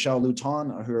called Michelle Luton,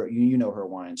 her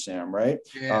wine, Sam, right?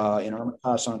 Yeah. In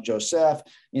Armitage Saint Joseph,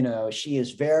 she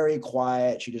is very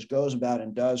quiet. She just goes about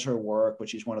and does her work, but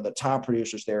she's one of the top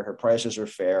producers there. Her prices are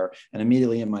fair. And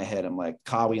immediately in my head, I'm like,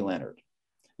 Kawhi Leonard.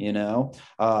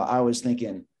 I was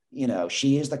thinking,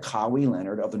 she is the Kawhi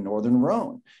Leonard of the Northern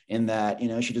Rhone in that,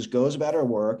 she just goes about her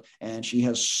work and she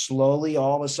has slowly,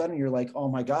 all of a sudden, you're like, oh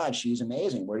my God, she's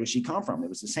amazing. Where did she come from? It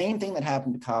was the same thing that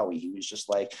happened to Kawhi. He was just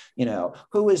like,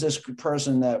 who is this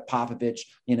person that Popovich,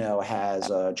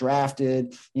 has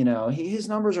drafted? His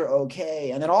numbers are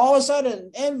okay. And then all of a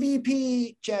sudden,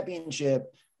 MVP championship.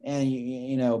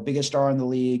 And, biggest star in the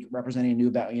league,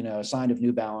 representing signed of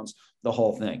New Balance, the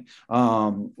whole thing.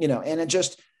 And it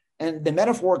just, and the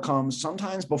metaphor comes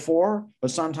sometimes before, but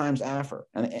sometimes after.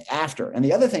 And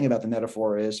the other thing about the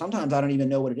metaphor is sometimes I don't even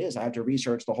know what it is. I have to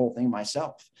research the whole thing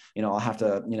myself. I'll have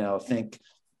to, think.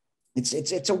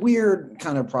 It's a weird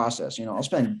kind of process. I'll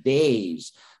spend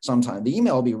days sometimes. The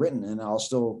email will be written and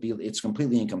it's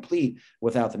completely incomplete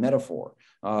without the metaphor.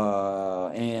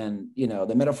 And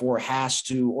the metaphor has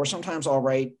to, or sometimes I'll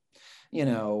write,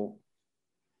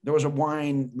 there was a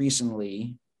wine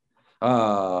recently,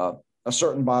 a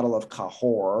certain bottle of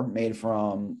Cahors made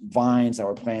from vines that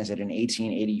were planted in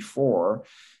 1884,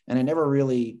 and it never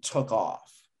really took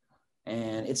off.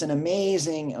 And it's an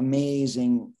amazing,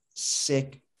 amazing,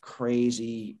 sick,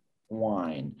 crazy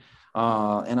wine.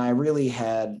 And I really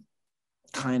had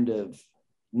kind of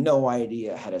no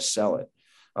idea how to sell it.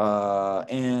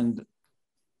 And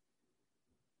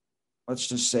let's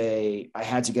just say I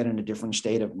had to get in a different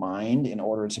state of mind in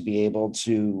order to be able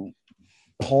to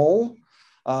pull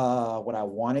what I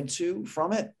wanted to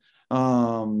from it.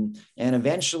 And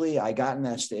eventually I got in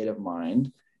that state of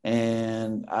mind,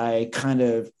 and I kind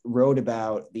of wrote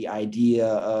about the idea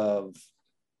of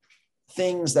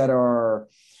things that are,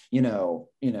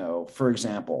 for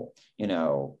example,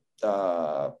 when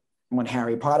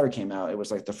Harry Potter came out, it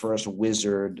was like the first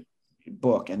wizard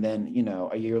book, and then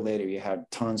a year later you had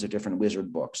tons of different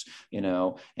wizard books,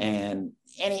 and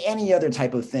any other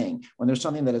type of thing. When there's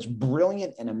something that is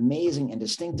brilliant and amazing and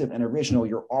distinctive and original,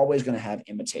 you're always going to have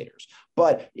imitators.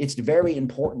 But it's very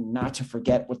important not to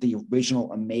forget what the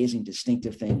original amazing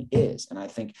distinctive thing is, and I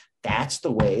think that's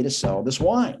the way to sell this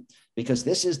wine, because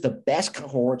this is the best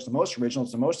cohort. It's the most original,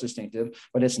 it's the most distinctive,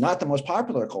 but it's not the most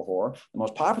popular cohort. The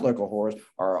most popular cohorts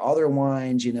are other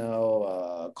wines,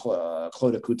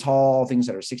 Clos de Coutal, things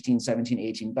that are $16,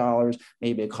 $17, $18,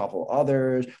 maybe a couple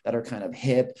others that are kind of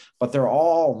hip, but they're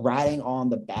all riding on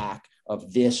the back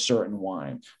of this certain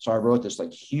wine. So I wrote this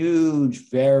like huge,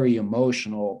 very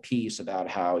emotional piece about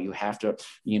how you have to,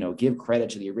 give credit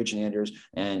to the originators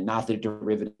and not the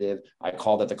derivative. I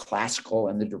called it the classical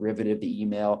and the derivative, the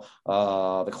email.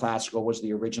 The classical was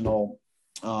the original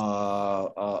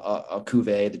a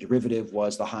cuvee. The derivative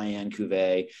was the high-end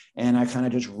cuvee, and I kind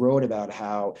of just wrote about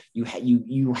how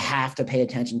you have to pay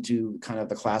attention to kind of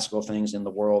the classical things in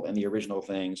the world and the original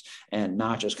things, and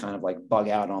not just kind of like bug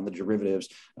out on the derivatives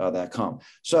that come.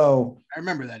 So I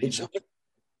remember that email.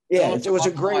 It was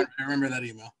a great. I remember that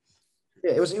email.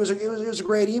 Yeah, it was a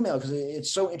great email because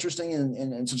it's so interesting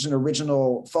and such an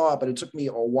original thought, but it took me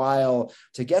a while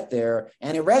to get there,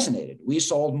 and it resonated. We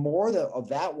sold more of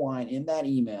that wine in that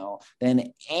email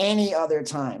than any other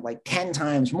time, like 10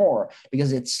 times more,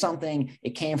 because it's something,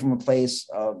 it came from a place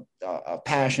of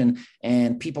passion,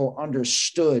 and people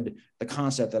understood the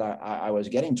concept that I was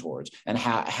getting towards, and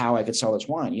how I could sell this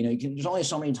wine. There's only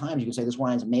so many times you can say this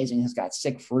wine is amazing. It's got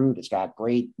sick fruit. It's got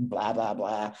great blah, blah,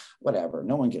 blah, whatever.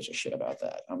 No one gives a shit about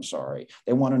that. I'm sorry.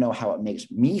 They want to know how it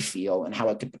makes me feel and how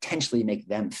it could potentially make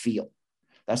them feel.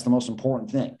 That's the most important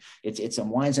thing.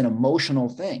 Wine's an emotional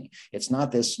thing. It's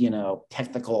not this,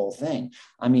 technical thing.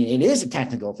 I mean, it is a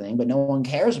technical thing, but no one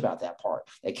cares about that part.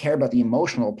 They care about the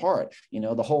emotional part.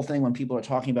 The whole thing when people are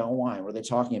talking about wine, what are they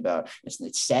talking about?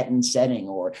 It's set and setting,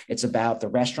 or it's about the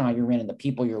restaurant you're in and the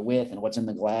people you're with, and what's in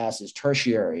the glass is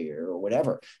tertiary or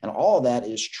whatever. And all of that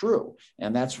is true.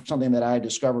 And that's something that I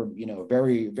discovered,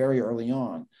 very, very early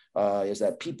on, is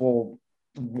that people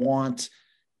want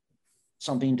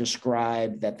something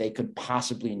described that they could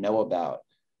possibly know about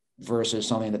versus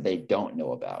something that they don't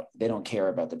know about. They don't care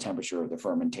about the temperature of the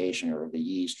fermentation or the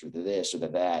yeast or the this or the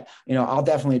that. I'll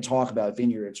definitely talk about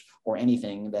vineyards or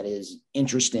anything that is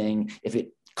interesting if it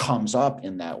comes up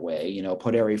in that way.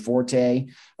 Poderi Forte,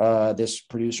 this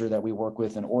producer that we work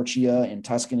with in Orcia in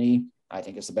Tuscany, I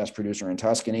think it's the best producer in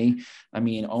Tuscany. I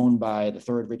mean, owned by the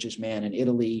third richest man in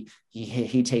Italy.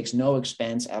 He takes no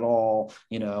expense at all.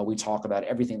 We talk about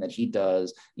everything that he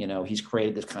does. He's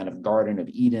created this kind of Garden of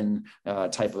Eden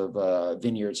type of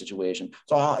vineyard situation.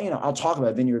 So I'll talk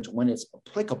about vineyards when it's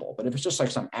applicable. But if it's just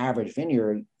like some average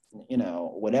vineyard,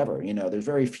 whatever, there's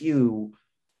very few.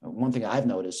 One thing I've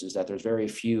noticed is that there's very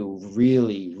few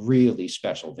really, really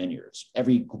special vineyards.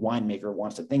 Every winemaker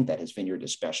wants to think that his vineyard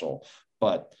is special,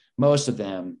 but most of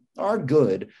them are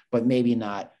good, but maybe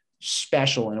not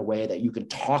special in a way that you can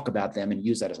talk about them and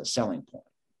use that as a selling point.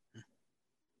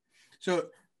 So,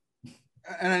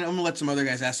 and I'm gonna let some other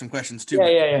guys ask some questions too.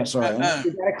 Yeah. Sorry, you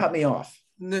gotta cut me off.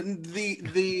 We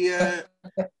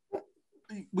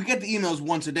get the emails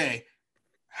once a day.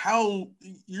 How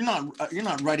you're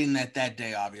not writing that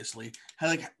day, obviously.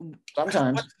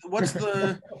 Sometimes. What's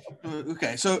the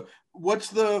okay? So what's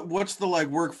the like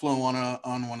workflow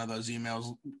on one of those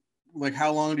emails? Like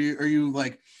how long are you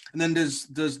like? And then does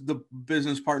the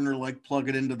business partner like plug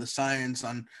it into the science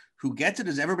on who gets it?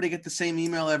 Does everybody get the same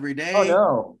email every day? Oh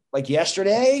no! Like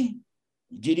yesterday,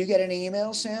 did you get any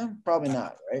emails, Sam? Probably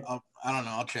not, right? I don't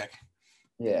know. I'll check.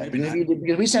 Yeah,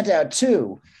 because we sent out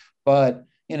 2, but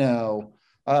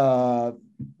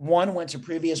one went to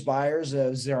previous buyers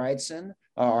of Zeraitzen,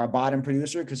 our bottom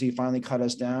producer, because he finally cut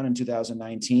us down in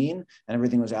 2019 and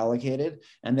everything was allocated.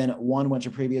 And then one went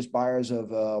to previous buyers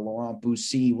of Laurent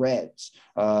Boussy Reds,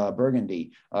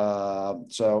 Burgundy.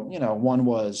 So, one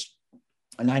was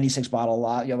a 96 bottle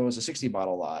lot. The other was a 60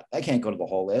 bottle lot. I can't go to the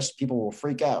whole list. People will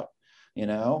freak out,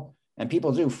 and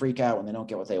people do freak out when they don't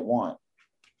get what they want.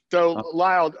 So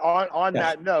Lyle, on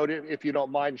that note, if you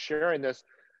don't mind sharing this,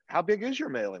 how big is your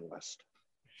mailing list?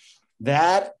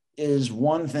 That is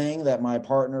one thing that my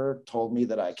partner told me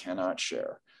that I cannot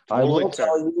share. Totally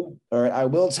I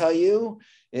will tell you,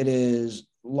 it is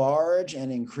large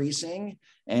and increasing.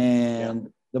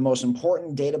 And the most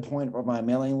important data point of my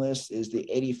mailing list is the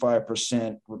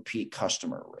 85% repeat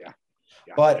customer rate.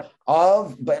 But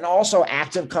also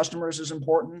active customers is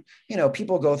important.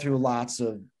 People go through lots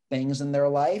of things in their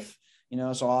life.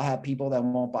 So I'll have people that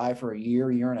won't buy for a year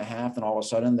and a half, and all of a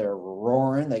sudden they're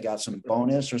roaring. They got some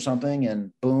bonus or something,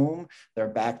 and boom, they're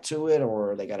back to it,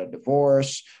 or they got a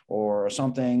divorce or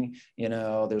something.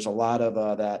 There's a lot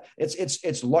of that.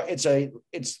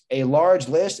 It's a large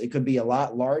list. It could be a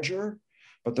lot larger,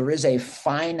 but there is a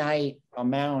finite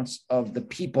amount of the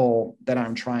people that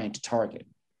I'm trying to target.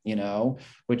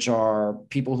 Which are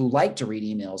people who like to read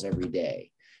emails every day.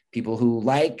 People who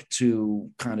like to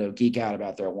kind of geek out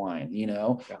about their wine,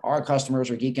 Our customers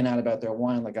are geeking out about their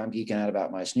wine like I'm geeking out about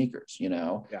my sneakers,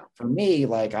 For me,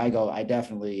 like I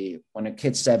definitely, when it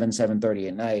hits 7:30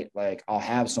 at night, like I'll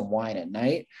have some wine at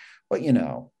night, but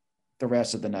the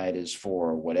rest of the night is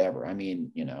for whatever. I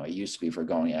mean, it used to be for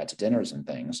going out to dinners and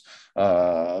things,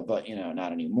 but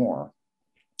not anymore,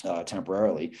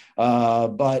 temporarily.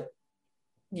 But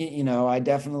I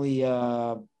definitely,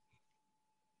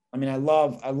 I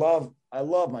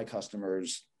love my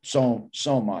customers so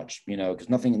much, because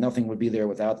nothing would be there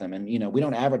without them. And, we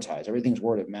don't advertise, everything's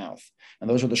word of mouth. And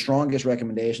those are the strongest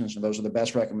recommendations. And those are the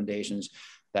best recommendations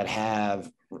that have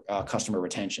customer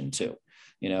retention too,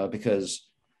 because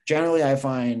generally I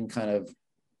find I'm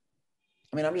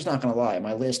just not going to lie.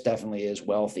 My list definitely is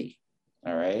wealthy.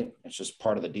 All right. It's just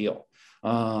part of the deal.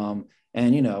 And,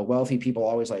 wealthy people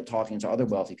always like talking to other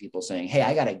wealthy people saying, hey,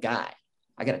 I got a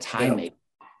tie maker.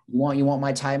 You want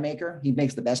my tie maker? He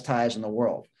makes the best ties in the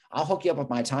world. I'll hook you up with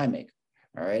my tie maker.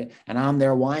 All right. And I'm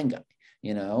their wine guy.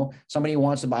 Somebody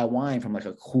wants to buy wine from like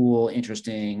a cool,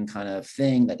 interesting kind of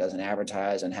thing that doesn't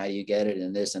advertise and how you get it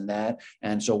and this and that.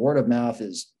 And so word of mouth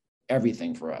is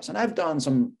everything for us. And I've done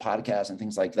some podcasts and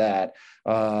things like that.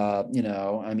 But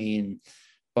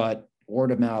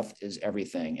word of mouth is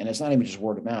everything. And it's not even just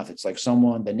word of mouth. It's like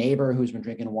the neighbor who's been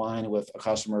drinking wine with a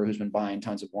customer who's been buying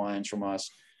tons of wines from us.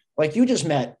 Like you just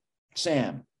met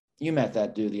Sam. You met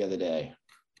that dude the other day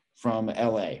from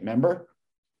LA. Remember?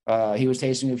 He was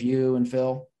tasting of you and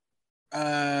Phil.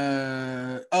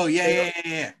 Yeah. Yeah.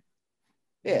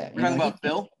 We're talking about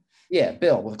Bill? Yeah,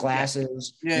 Bill with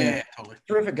glasses. Yeah, totally.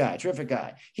 Terrific guy.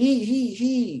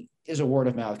 He is a word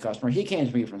of mouth customer. He came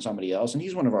to me from somebody else, and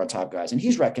he's one of our top guys, and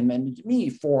he's recommended me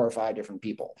 4 or 5 different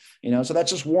people. So that's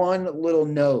just one little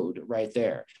node right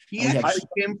there. He actually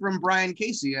came from Brian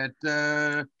Casey at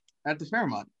the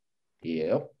Fairmont.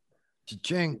 Yep.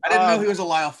 Cha-ching. I didn't know he was a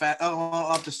Lyle Fass.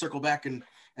 I'll have to circle back and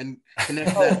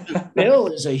connect that. Bill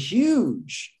is a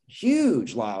huge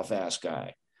Lyle Fass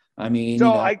guy. I mean,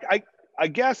 so I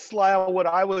guess, Lyle,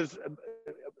 I wasn't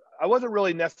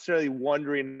really necessarily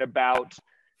wondering about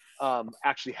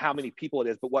actually how many people it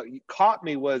is, but what caught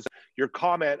me was your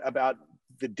comment about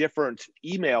the different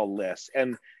email lists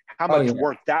and how much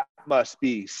work that must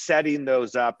be, setting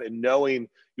those up and knowing,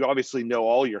 you obviously know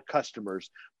all your customers,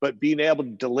 but being able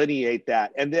to delineate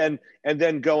that and then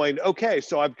going, okay,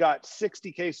 so I've got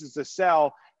 60 cases to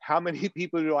sell. How many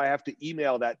people do I have to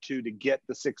email that to get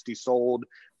the 60 sold,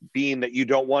 being that you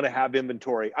don't want to have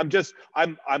inventory? I'm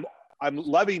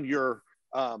loving your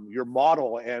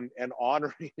model and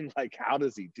honoring, like, how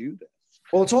does he do this?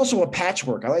 Well, it's also a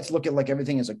patchwork. I like to look at like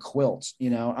everything as a quilt.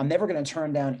 I'm never going to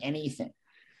turn down anything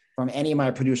from any of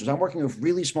my producers. I'm working with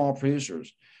really small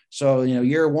producers. So,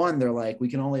 year one, they're like, we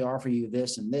can only offer you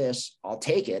this and this. I'll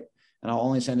take it. And I'll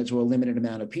only send it to a limited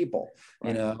amount of people,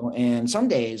 right. And some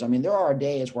days, there are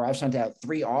days where I've sent out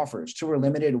 3 offers, 2 are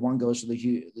limited, 1 goes to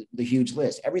the huge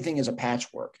list. Everything is a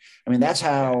patchwork. That's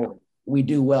how we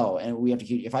do well. And we have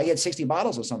to if I get 60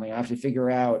 bottles of something, I have to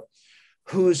figure out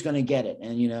who's going to get it.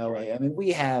 And,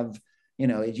 we have,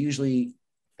 it's usually,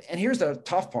 and here's the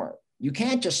tough part. You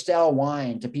can't just sell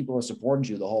wine to people who supported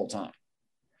you the whole time,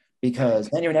 because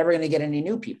then you're never going to get any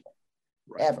new people,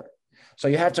 ever. So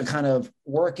you have to kind of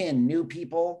work in new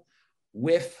people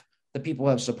with the people who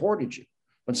have supported you.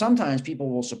 But sometimes people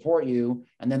will support you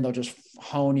and then they'll just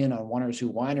hone in on 1 or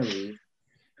 2 wineries,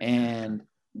 and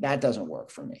that doesn't work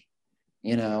for me.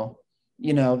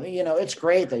 It's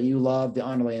great that you love the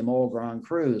André Mole Grand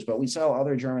Crus, but we sell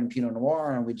other German Pinot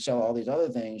Noir and we sell all these other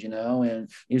things,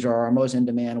 and these are our most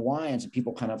in-demand wines, and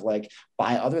people kind of like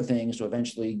buy other things to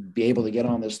eventually be able to get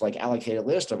on this like allocated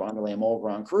list of André Mole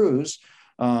Grand Crus.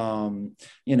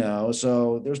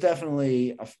 So there's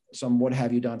definitely some what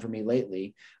have you done for me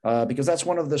lately, because that's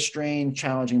one of the strange,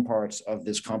 challenging parts of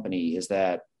this company, is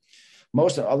that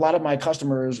a lot of my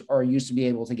customers are used to be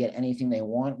able to get anything they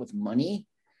want with money,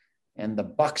 and the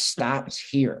buck stops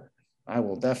here. I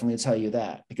will definitely tell you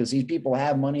that, because these people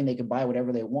have money and they can buy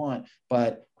whatever they want,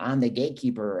 but I'm the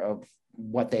gatekeeper of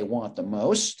what they want the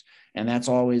most. And that's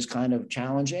always kind of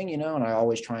challenging, and I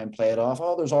always try and play it off.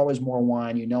 Oh, there's always more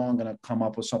wine. I'm going to come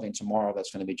up with something tomorrow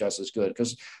that's going to be just as good.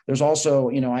 Because there's also,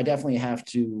 I definitely have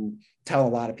to tell a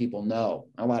lot of people no.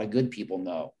 A lot of good people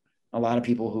no. A lot of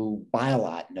people who buy a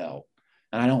lot no.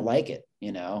 And I don't like it,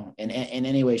 in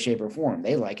any way, shape, or form.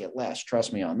 They like it less.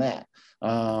 Trust me on that.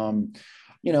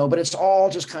 But it's all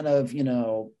just kind of,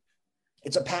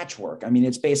 it's a patchwork. I mean,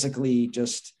 it's basically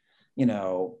just,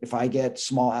 if I get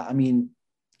small,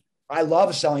 I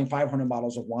love selling 500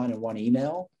 bottles of wine in one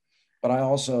email, but I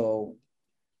also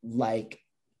like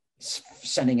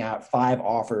sending out 5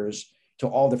 offers to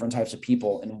all different types of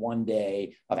people in one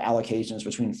day of allocations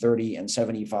between 30 and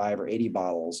 75 or 80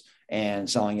 bottles and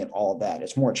selling it all of that.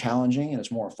 It's more challenging and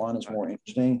it's more fun. It's more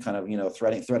interesting, kind of,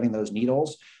 threading those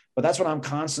needles. But that's what I'm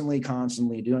constantly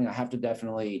doing. I have to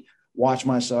definitely watch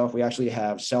myself. We actually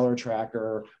have seller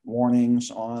tracker warnings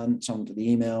on some of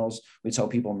the emails. We tell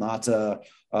people not to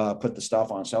put the stuff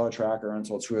on seller tracker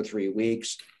until 2 or 3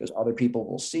 weeks, because other people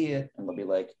will see it and they'll be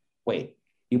like, wait,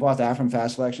 you bought that from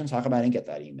Fast Selections? How come I didn't get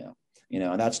that email?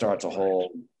 And that starts a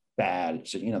whole bad.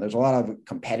 So, there's a lot of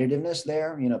competitiveness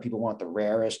there. People want the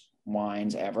rarest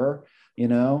wines ever,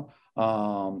 and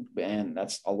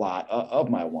that's a lot of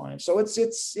my wine. So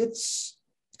it's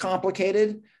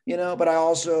complicated, but I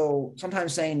also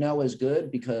sometimes saying no is good,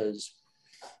 because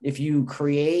if you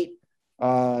create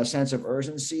a sense of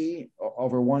urgency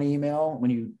over one email,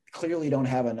 when you clearly don't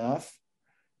have enough,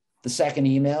 the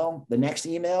next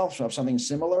email, so if something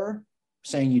similar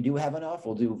saying you do have enough,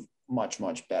 will do much,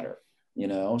 much better,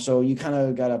 so you kind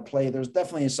of got to play. There's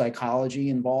definitely a psychology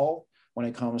involved when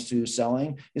it comes to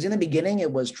selling, because in the beginning it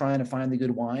was trying to find the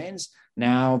good wines.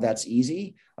 Now that's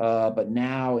easy. But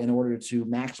now, in order to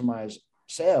maximize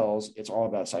sales, it's all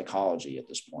about psychology at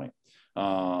this point.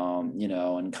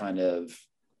 And kind of,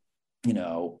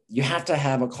 you have to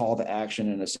have a call to action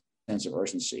and a sense of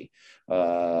urgency,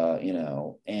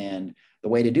 and the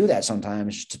way to do that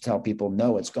sometimes is to tell people,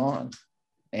 no, it's gone.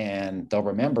 And they'll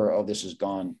remember, oh, this is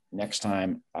gone. Next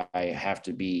time I have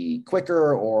to be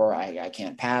quicker, or I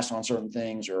can't pass on certain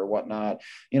things or whatnot.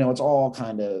 It's all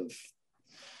kind of,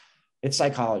 it's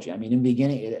psychology. I mean, in the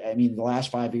beginning, the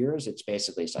last 5 years, it's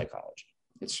basically psychology.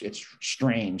 It's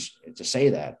strange to say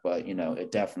that, but,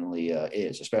 it definitely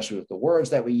is, especially with the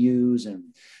words that we use.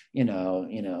 And,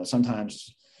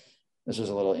 sometimes, this is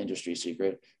a little industry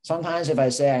secret. Sometimes if I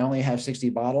say I only have 60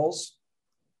 bottles,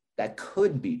 that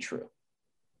could be true.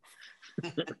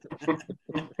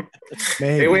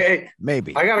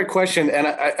 Maybe. I got a question, and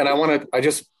I want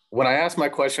to. When I ask my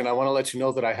question, I want to let you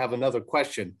know that I have another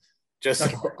question. Just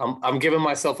okay. I'm giving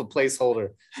myself a placeholder.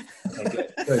 Okay,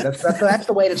 good. That's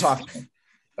the way to talk to me.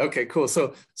 Okay, cool.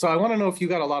 So I want to know if you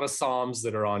got a lot of Psalms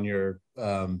that are on your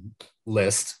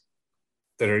list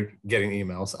that are getting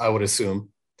emails. I would assume.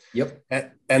 Yep.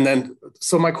 And then,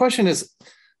 so my question is,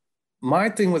 my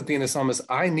thing with being a Psalm is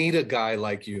I need a guy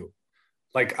like you.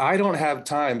 Like, I don't have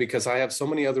time, because I have so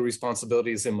many other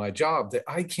responsibilities in my job that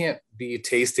I can't be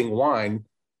tasting wine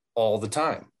all the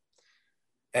time.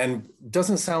 And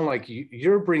doesn't sound like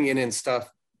you're bringing in stuff.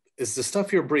 Is the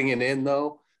stuff you're bringing in,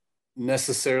 though,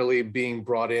 necessarily being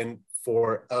brought in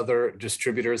for other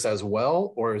distributors as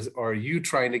well? Or are you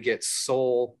trying to get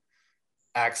sole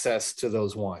access to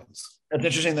those wines? It's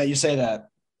interesting that you say that.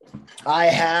 I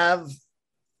have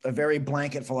a very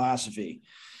blanket philosophy.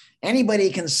 Anybody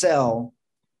can sell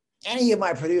any of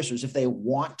my producers if they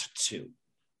want to,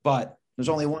 but there's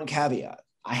only one caveat.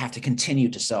 I have to continue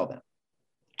to sell them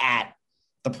at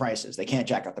the prices. They can't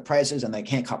jack up the prices, and they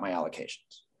can't cut my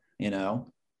allocations.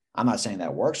 I'm not saying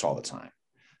that works all the time,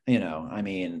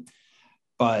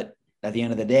 but at the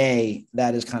end of the day,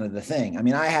 that is kind of the thing. I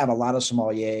mean, I have a lot of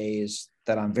sommeliers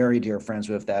that I'm very dear friends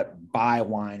with that buy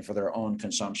wine for their own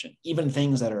consumption, even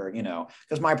things that are,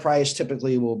 because my price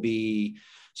typically will be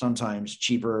sometimes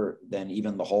cheaper than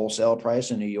even the wholesale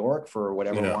price in New York for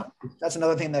whatever wine. That's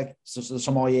another thing that the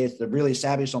sommeliers, the really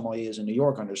savvy sommeliers in New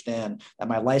York, understand, that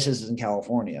my license is in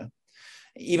California.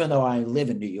 Even though I live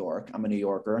in New York, I'm a New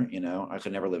Yorker, I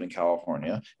could never live in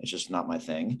California. It's just not my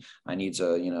thing. I need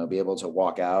to, be able to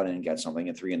walk out and get something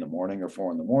at 3 a.m. or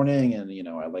 4 a.m. And,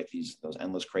 I like those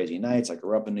endless crazy nights. I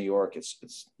grew up in New York.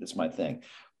 It's my thing.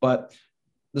 But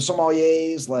the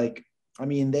sommeliers,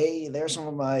 they're some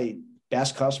of my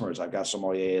best customers. I've got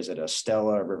sommeliers at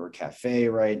Estella River Cafe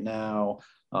right now,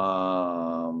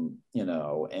 and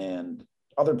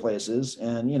other places,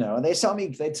 and they tell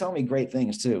me great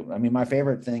things too. I mean, my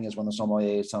favorite thing is when the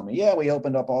sommeliers tell me, yeah, we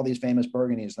opened up all these famous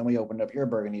burgundies, then we opened up your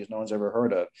burgundies no one's ever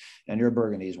heard of, and your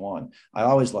burgundies won. I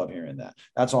always love hearing that.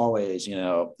 That's always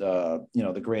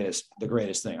the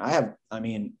greatest thing. I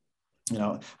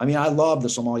love the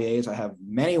sommeliers. I have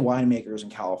many winemakers in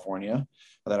California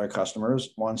that are customers,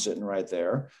 one sitting right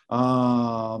there,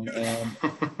 and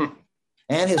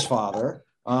his father.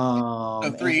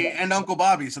 So 3 and Uncle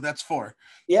Bobby, so that's 4.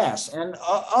 Yes, and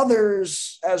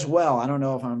others as well. I don't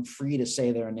know if I'm free to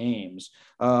say their names,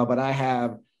 but I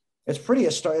have. It's a pretty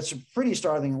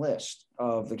startling list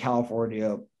of the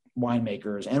California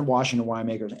winemakers and Washington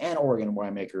winemakers and Oregon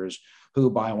winemakers who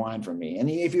buy wine from me. And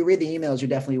if you read the emails, you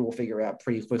definitely will figure out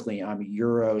pretty quickly I'm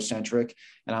Eurocentric,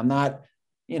 and I'm not.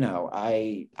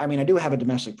 I do have a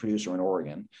domestic producer in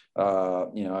Oregon.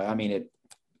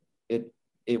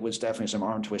 It was definitely some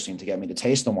arm twisting to get me to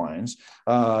taste the wines,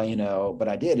 but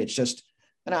I did. It's just,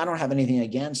 and I don't have anything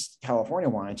against California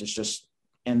wines. It's just,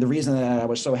 and the reason that I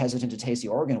was so hesitant to taste the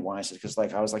Oregon wines is because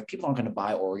I was like, people aren't going to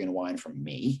buy Oregon wine from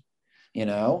me,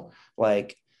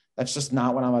 that's just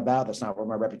not what I'm about. That's not what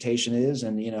my reputation is.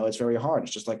 And, it's very hard.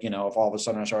 It's just like, if all of a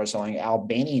sudden I started selling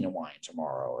Albanian wine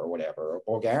tomorrow or whatever, or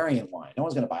Bulgarian wine, no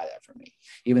one's going to buy that from me,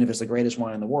 even if it's the greatest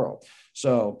wine in the world.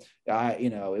 So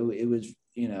it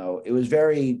was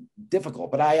very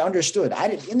difficult, but I understood.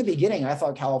 In the beginning, I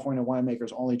thought California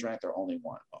winemakers only drank their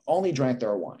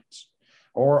wines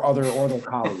or their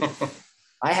colleagues.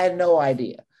 I had no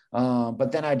idea.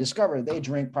 But then I discovered they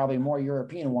drink probably more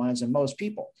European wines than most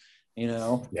people,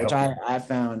 which I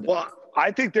found. Well,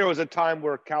 I think there was a time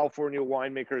where California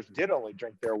winemakers did only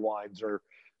drink their wines or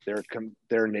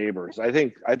their neighbors. I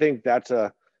think that's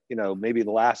maybe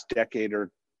the last decade or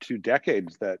 2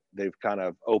 decades that they've kind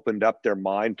of opened up their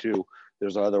mind to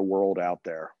there's another world out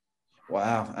there.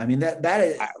 Wow. I mean, that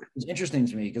is interesting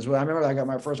to me because I remember I got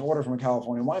my first order from a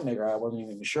California winemaker. I wasn't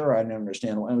even sure. I didn't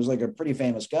understand. It was like a pretty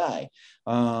famous guy,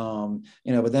 but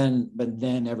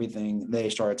then everything, they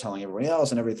started telling everybody else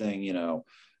and everything, and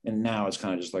now it's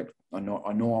kind of just like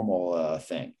a normal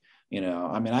thing,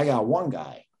 I got one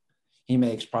guy. He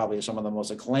makes probably some of the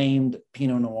most acclaimed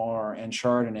Pinot Noir and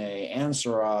Chardonnay and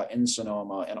Syrah in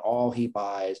Sonoma, and all he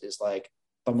buys is like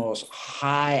the most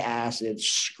high acid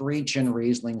screeching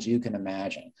Rieslings you can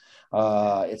imagine.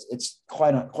 It's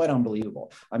quite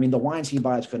unbelievable. I mean, the wines he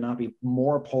buys could not be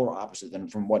more polar opposite than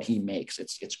from what he makes.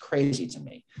 It's crazy to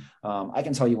me. I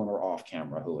can tell you when we're off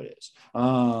camera who it is.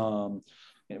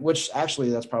 Which actually,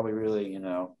 that's probably really,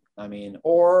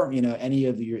 or any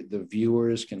of the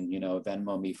viewers can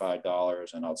Venmo me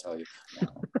 $5 and I'll tell you.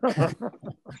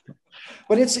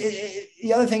 But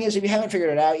the other thing is, if you haven't figured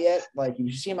it out yet, like if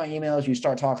you see my emails, you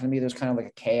start talking to me, there's kind of like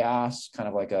a chaos, kind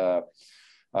of like a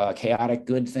chaotic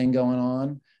good thing going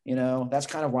on. That's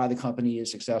kind of why the company is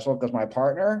successful, because my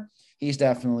partner, he's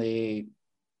definitely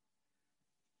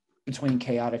between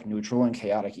chaotic neutral and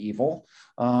chaotic evil.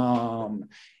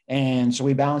 And so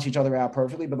we balance each other out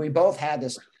perfectly, but we both had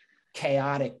this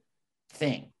chaotic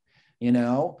thing,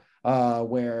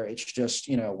 where it's just,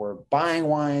 we're buying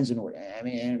wines and we're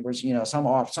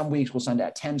some weeks we'll send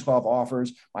out 10, 12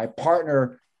 offers. My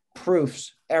partner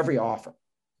proofs every offer.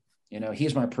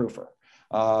 He's my proofer.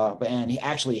 And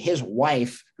his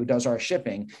wife, who does our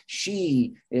shipping,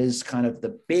 she is kind of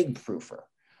the big proofer.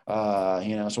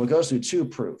 So it goes through 2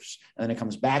 proofs and then it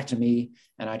comes back to me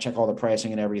and I check all the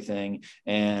pricing and everything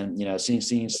and,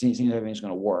 seeing everything's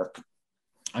going to work.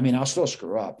 I'll still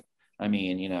screw up. I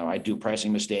do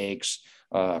pricing mistakes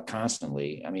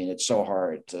constantly. It's so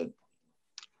hard to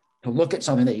look at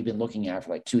something that you've been looking at for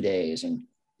like 2 days and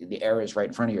the error is right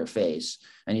in front of your face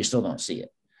and you still don't see it,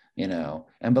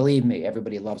 and believe me,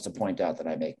 everybody loves to point out that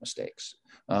I make mistakes.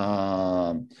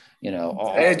 It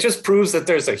just proves that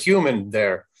there's a human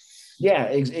there. Yeah,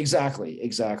 exactly.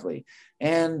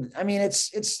 And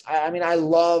I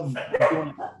love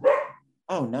doing.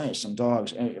 Oh, nice. Some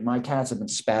dogs. My cats have been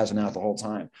spazzing out the whole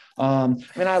time. I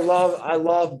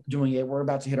love doing it. We're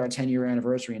about to hit our 10-year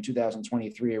anniversary in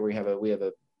 2023. We have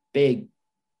a big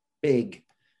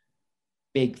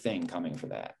thing coming for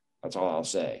that. That's all I'll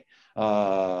say.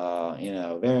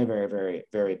 Very, very, very,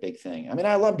 very big thing.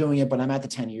 I love doing it, but I'm at the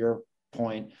 10-year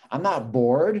point. I'm not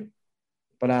bored,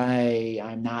 but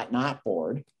I'm not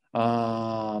bored.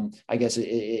 I guess it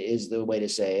is the way to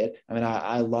say it.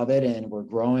 I love it, and we're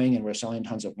growing, and we're selling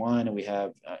tons of wine, and we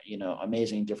have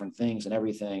amazing different things and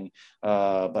everything.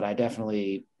 But I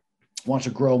definitely want to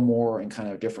grow more in kind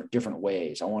of different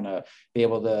ways. I want to be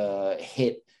able to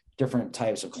hit different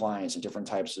types of clients and different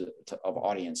types of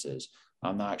audiences.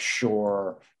 I'm not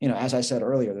sure, as I said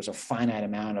earlier, there's a finite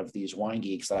amount of these wine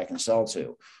geeks that I can sell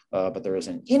to, but there is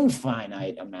an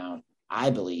infinite amount, I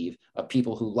believe, of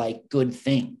people who like good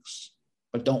things,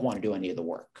 but don't want to do any of the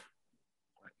work.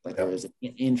 Like there is an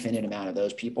infinite amount of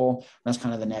those people. That's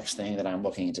kind of the next thing that I'm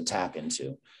looking to tap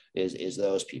into is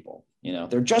those people.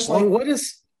 They're just like.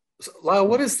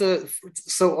 Lyle,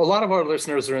 so a lot of our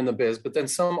listeners are in the biz, but then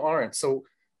some aren't. So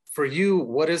for you,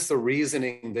 what is the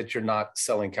reasoning that you're not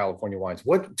selling California wines?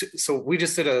 So we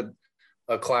just did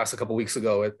a class a couple of weeks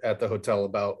ago at the hotel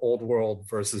about old world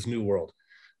versus new world.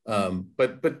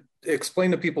 But explain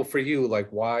to people, for you, like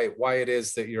why it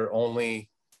is that you're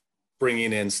only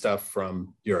bringing in stuff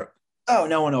from Europe. Oh,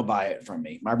 no one will buy it from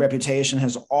me. My reputation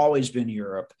has always been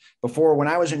Europe. Before, when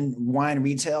I was in wine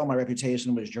retail, my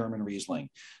reputation was German Riesling.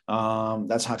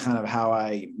 That's how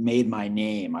I made my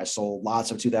name. I sold lots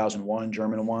of 2001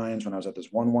 German wines when I was at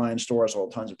this one wine store. I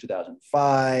sold tons of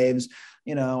 2005s.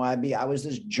 I was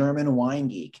this German wine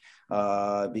geek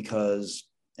because.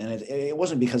 And it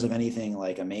wasn't because of anything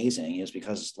like amazing. It was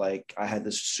because like I had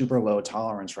this super low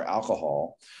tolerance for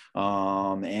alcohol.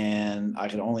 And I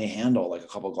could only handle like a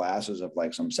couple glasses of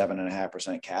like some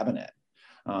 7.5% Cabernet.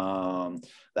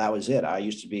 That was it. I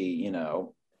used to be,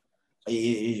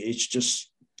 it's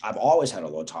just, I've always had a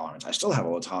low tolerance. I still have a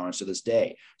low tolerance to this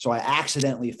day. So I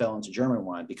accidentally fell into German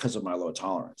wine because of my low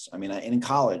tolerance. I mean, in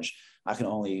college, I could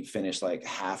only finish like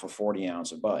half a 40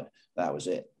 ounce of Bud. That was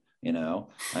it. And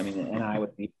I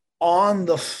would be on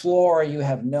the floor. You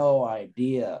have no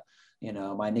idea.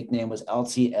 My nickname was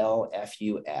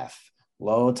LTLFUF,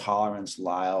 low tolerance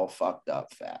Lyle fucked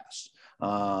up Fass.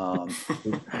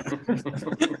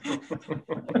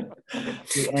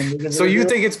 So you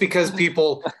think it's because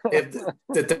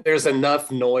that there's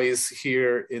enough noise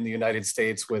here in the United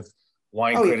States with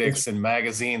wine critics and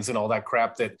magazines and all that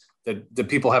crap that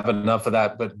people have enough of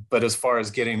that, but as far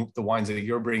as getting the wines that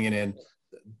you're bringing in,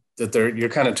 that you're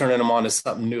kind of turning them on to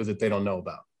something new that they don't know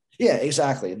about. Yeah,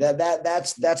 exactly.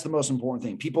 That's the most important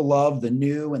thing. People love the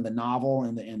new and the novel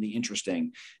and the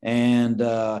interesting. And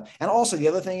also the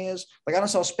other thing is, like, I don't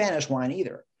sell Spanish wine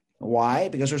either. Why?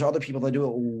 Because there's other people that do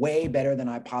it way better than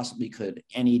I possibly could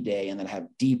any day, and that have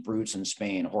deep roots in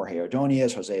Spain. Jorge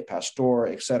Ordonez, Jose Pastor,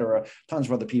 etc. Tons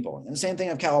of other people. And the same thing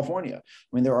of California.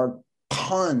 I mean, there are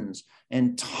tons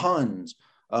and tons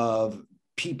of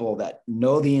people that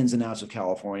know the ins and outs of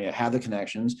California, have the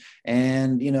connections,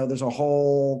 and there's a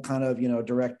whole kind of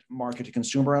direct market to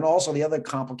consumer. And also the other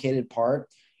complicated part,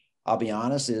 I'll be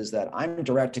honest, is that I'm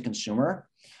direct to consumer.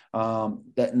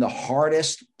 That the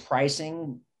hardest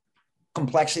pricing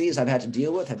complexities I've had to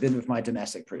deal with have been with my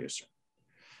domestic producer,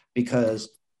 because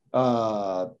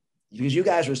you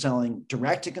guys are selling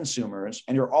direct to consumers,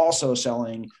 and you're also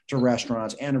selling to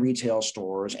restaurants and retail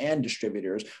stores and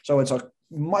distributors. So it's a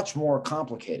much more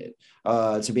complicated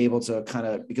to be able to kind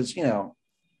of, because,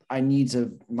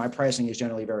 my pricing is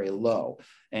generally very low.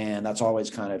 And that's always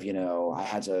kind of, I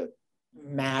had to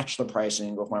match the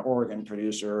pricing with my Oregon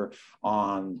producer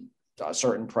on a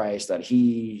certain price that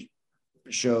he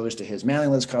shows to his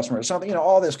mailing list customers, something,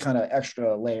 all this kind of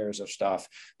extra layers of stuff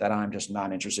that I'm just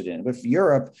not interested in. With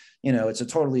Europe, it's a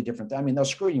totally different, they'll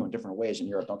screw you in different ways in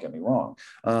Europe, don't get me wrong.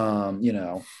 I'll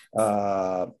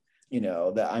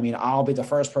be the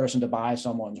first person to buy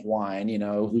someone's wine,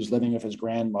 who's living with his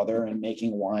grandmother and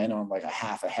making wine on like a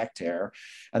half a hectare.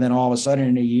 And then all of a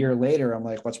sudden, a year later, I'm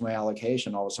like, what's my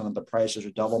allocation? All of a sudden the prices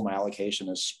are double. My allocation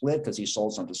is split because he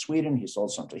sold some to Sweden, he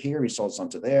sold some to here, he sold some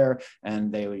to there.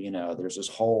 And they, there's this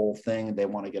whole thing. They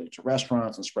want to get it to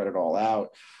restaurants and spread it all out.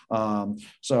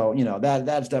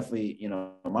 That's definitely,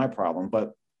 my problem.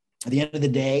 But at the end of the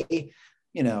day,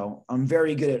 I'm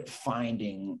very good at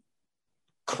finding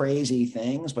crazy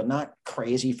things, but not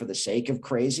crazy for the sake of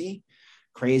crazy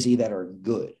that are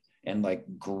good and like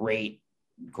great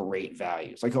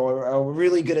values. Like a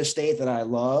really good estate that I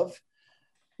love,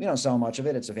 we don't sell much of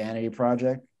it. It's a vanity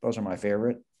project. Those are my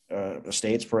favorite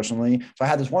estates personally. So I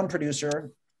had this one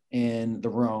producer in the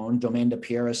Rhone, Domaine de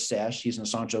Pierre Sèche. He's in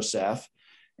Saint Joseph.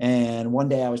 And one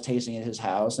day I was tasting at his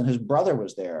house, and his brother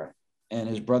was there. And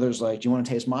his brother's like, do you want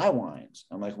to taste my wines?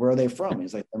 I'm like, where are they from?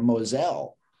 He's like, the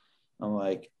Moselle. I'm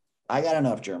like, I got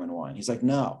enough German wine. He's like,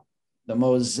 no, the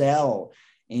Moselle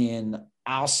in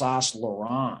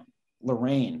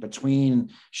Alsace-Lorraine,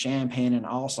 between Champagne and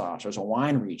Alsace, there's a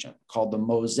wine region called the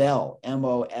Moselle,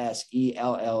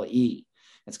 Moselle.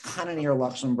 It's kind of near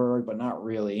Luxembourg, but not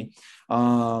really.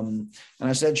 And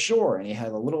I said, sure. And he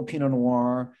had a little Pinot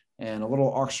Noir and a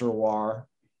little Auxerrois.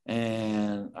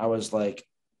 And I was like,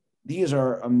 these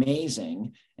are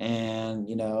amazing. And,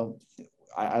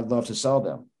 I'd love to sell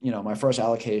them. My first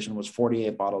allocation was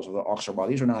 48 bottles of the Auxerrois.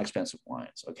 These are not expensive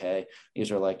wines. Okay.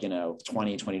 These are like, $20,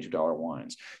 $22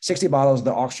 wines, 60 bottles of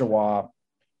the Auxerrois,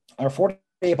 or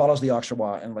 48 bottles of the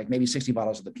Auxerrois, and like maybe 60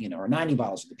 bottles of the Pinot, or 90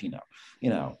 bottles of the Pinot,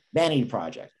 vanity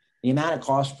project. The amount it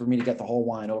costs for me to get the whole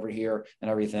wine over here and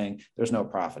everything, there's no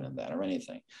profit in that or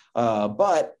anything.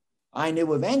 But I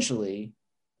knew eventually,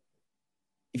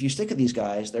 if you stick with these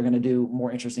guys, they're going to do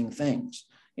more interesting things,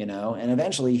 and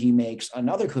eventually he makes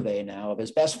another cuvee now of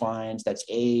his best finds that's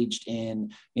aged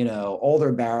in,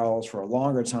 older barrels for a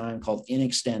longer time, called In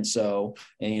Extenso,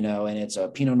 and it's a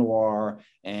Pinot Noir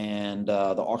and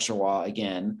the Auxerrois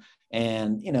again.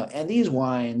 And these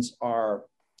wines are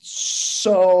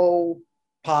so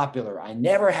popular. I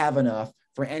never have enough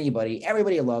for anybody.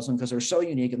 Everybody loves them because they're so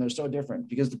unique and they're so different.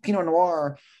 Because the Pinot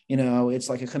Noir, it's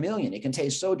like a chameleon. It can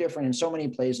taste so different in so many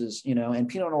places, and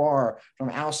Pinot Noir from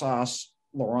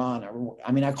Alsace-Lorraine.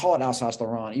 I mean, I call it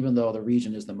Alsace-Lorraine, even though the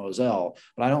region is the Moselle,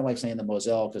 but I don't like saying the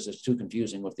Moselle because it's too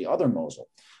confusing with the other Moselle.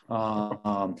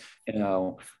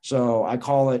 So I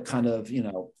call it kind of,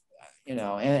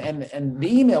 and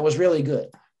the email was really good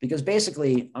because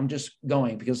basically I'm just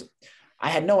going because I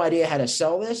had no idea how to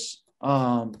sell this,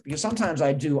 because sometimes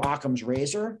I do Occam's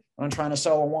razor when I'm trying to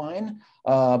sell a wine.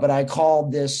 But I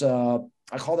called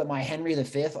it my Henry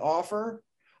V offer,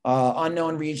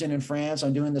 unknown region in France.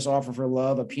 I'm doing this offer for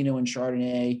love, a Pinot and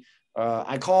Chardonnay.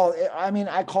 I called it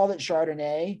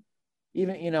Chardonnay.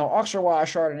 Even, Auxerrois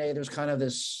Chardonnay, there's kind of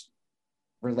this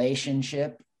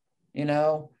relationship,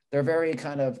 they're very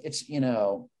kind of, it's,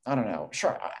 I don't know.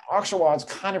 Auxerrois is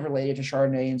kind of related to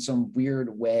Chardonnay in some weird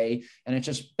way, and it's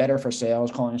just better for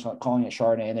sales calling it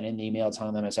Chardonnay, and then in the email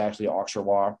telling them it's actually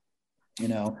Auxerrois.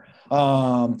 But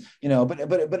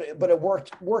it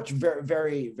worked very,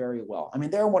 very, very well. I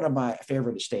mean, they're one of my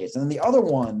favorite estates. And then the other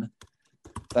one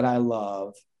that I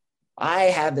love, I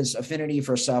have this affinity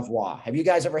for Savoie. Have you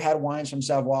guys ever had wines from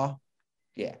Savoie?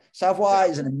 Yeah. Savoie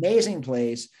is an amazing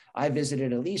place. I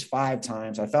visited at least 5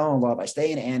 times. I fell in love. I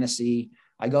stay in Annecy.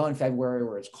 I go in February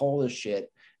where it's cold as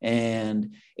shit.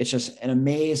 And it's just an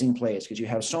amazing place because you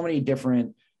have so many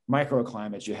different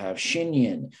microclimates. You have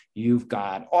Chignon, you've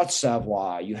got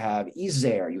Haute-Savoie, you have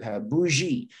Isère, you have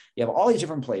Bougie. You have all these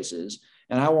different places.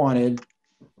 And I wanted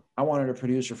a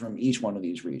producer from each one of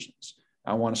these regions.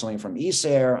 I wanted something from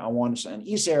Isère. And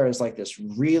Isère is like this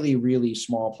really, really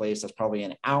small place that's probably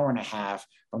an hour and a half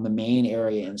from the main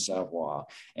area in Savoie.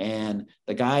 And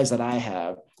the guys that I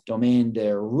have, Domaine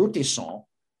de Routisson,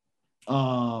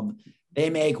 they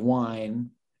make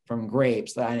wine from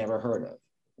grapes that I never heard of.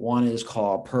 One is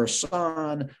called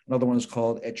Person. Another one is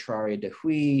called Etrari de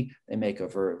Huy. They make a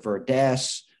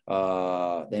Verdesse.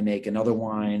 They make another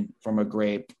wine from a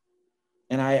grape.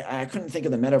 And I couldn't think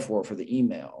of the metaphor for the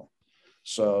email.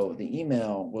 So the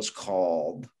email was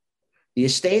called The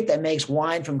Estate That Makes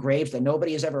Wine from Grapes That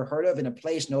Nobody Has Ever Heard of in a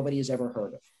Place Nobody Has Ever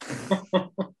Heard of.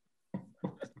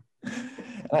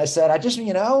 And I said, I just,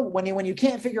 when you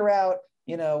can't figure out,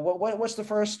 what's the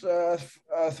first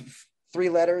 3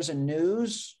 letters in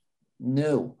news?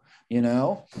 New,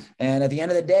 and at the end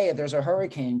of the day, if there's a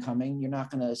hurricane coming, you're not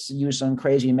going to use some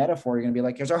crazy metaphor. You're going to be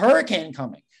like, there's a hurricane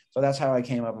coming. So that's how I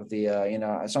came up with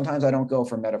the, sometimes I don't go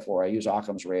for metaphor. I use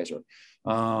Occam's razor.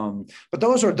 But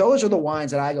those are the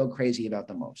wines that I go crazy about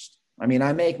the most. I mean,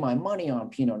 I make my money on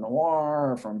Pinot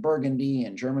Noir from Burgundy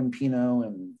and German Pinot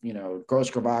and,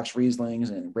 Großgerbachs Rieslings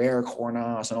and rare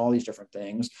Cornas and all these different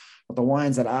things. But the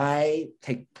wines that I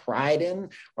take pride in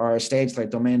are estates like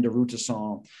Domaine de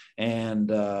Routisson and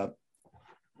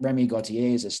Remy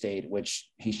Gautier's estate, which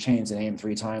he's changed the name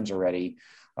 3 times already.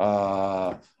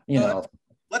 Let's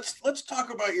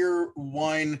talk about your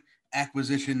wine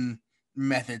acquisition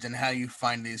methods and how you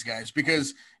find these guys,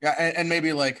 because and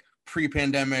maybe like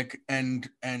pre-pandemic and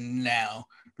now,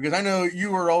 because I know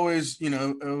you were always,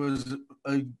 it was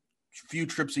a few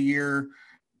trips a year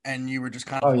and you were just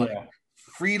kind of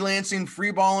freelancing,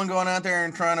 free balling, going out there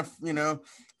and trying to,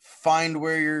 find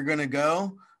where you're going to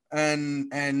go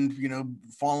and,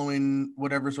 following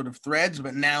whatever sort of threads.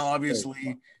 But now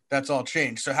obviously that's all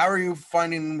changed. So how are you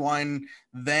finding wine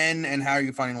then? And how are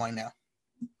you finding wine now?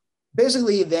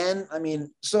 Basically then,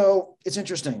 so it's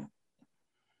interesting.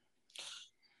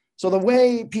 So the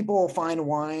way people find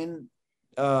wine,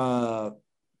 the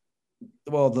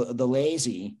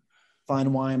lazy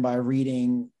find wine by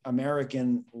reading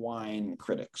American wine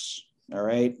critics, all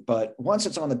right? But once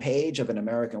it's on the page of an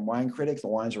American wine critic, the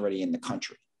wine's already in the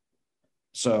country.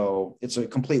 So it's a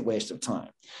complete waste of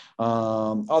time.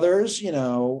 Others,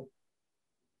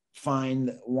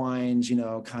 find wines,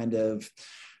 kind of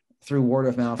through word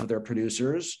of mouth of their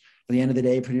producers. At the end of the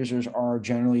day, producers are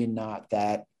generally not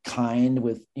that kind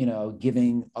with,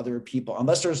 giving other people,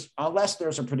 unless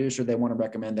there's a producer they want to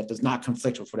recommend that does not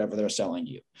conflict with whatever they're selling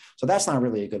you. So that's not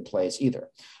really a good place either.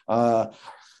 The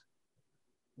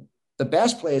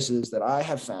best places that I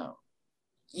have found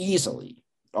easily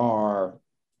are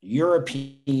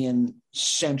European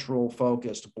central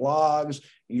focused blogs,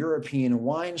 European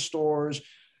wine stores,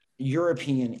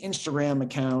 European Instagram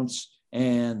accounts,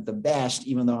 and the best,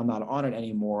 even though I'm not on it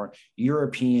anymore,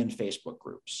 European Facebook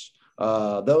groups.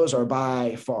 Those are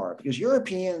by far, because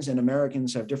Europeans and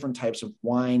Americans have different types of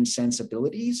wine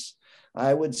sensibilities,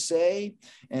 I would say.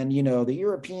 And, the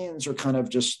Europeans are kind of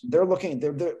just, they're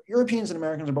Europeans and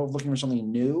Americans are both looking for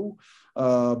something new,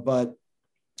 but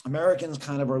Americans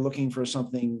kind of are looking for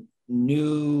something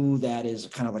new that is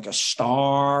kind of like a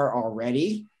star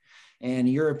already. And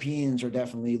Europeans are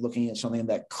definitely looking at something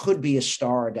that could be a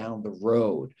star down the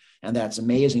road. And that's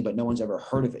amazing, but no one's ever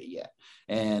heard of it yet.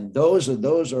 And those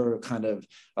are kind of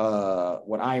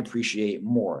what I appreciate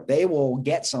more. They will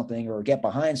get something or get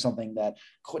behind something that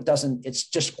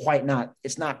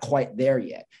it's not quite there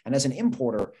yet. And as an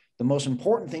importer, the most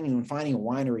important thing in finding a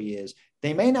winery is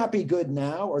they may not be good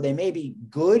now, or they may be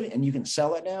good and you can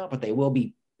sell it now, but they will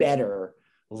be better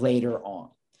later on.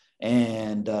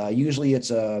 And usually it's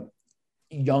a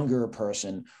younger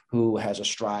person who has a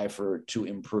strive to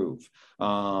improve.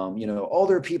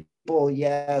 Older people,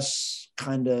 yes,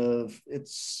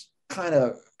 it's kind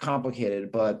of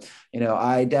complicated, but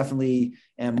I definitely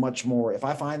am much more, if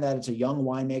I find that it's a young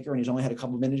winemaker and he's only had a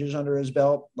couple of vintages under his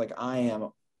belt, like I am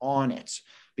on it,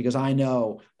 because I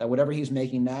know that whatever he's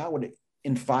making now,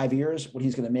 in 5 years, what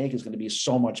he's going to make is going to be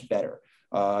so much better,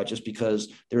 just because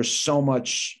there's so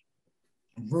much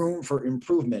room for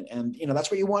improvement. And,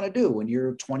 that's what you want to do when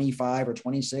you're 25 or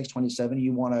 26, 27,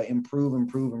 you want to improve.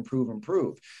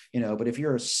 But if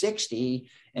you're 60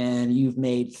 and you've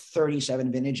made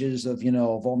 37 vintages of,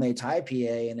 Volnay Thai PA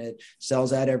and it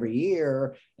sells out every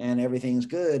year and everything's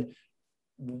good,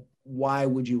 why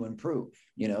would you improve?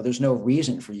 There's no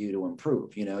reason for you to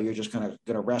improve. You're just kind of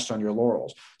going to rest on your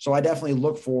laurels. So I definitely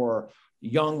look for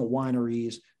young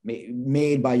wineries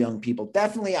made by young people.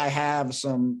 Definitely, I have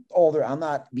some older, I'm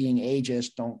not being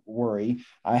ageist, don't worry.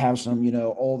 I have some,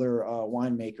 older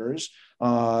winemakers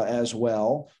as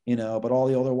well, but all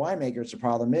the older winemakers, the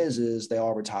problem is they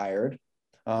all retired.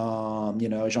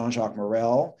 Jean-Jacques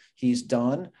Morel, he's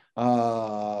done.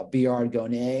 Biard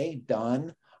Gonnet,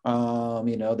 done.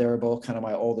 They're both kind of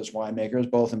my oldest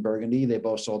winemakers, both in Burgundy. They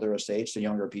both sold their estates to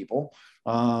younger people.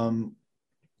 Where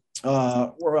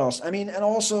else? And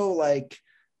also, like,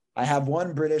 I have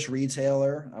one British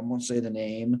retailer, I won't say the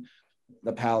name.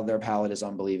 Their palate is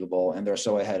unbelievable, and they're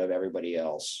so ahead of everybody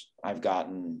else. I've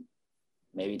gotten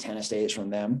maybe 10 estates from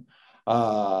them.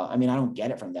 I don't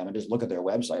get it from them. I just look at their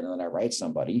website and then I write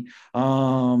somebody.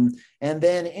 And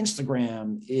then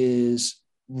Instagram is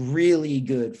really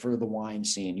good for the wine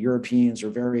scene. Europeans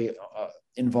are very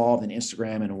involved in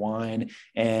Instagram and wine,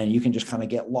 and you can just kind of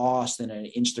get lost in an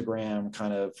Instagram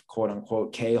kind of quote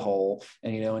unquote K-hole,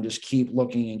 and and just keep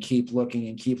looking,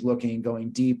 going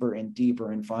deeper and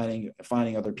deeper and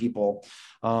finding other people.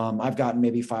 I've gotten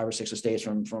maybe 5 or 6 estates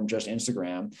from just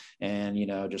Instagram, and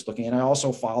just looking. And I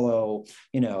also follow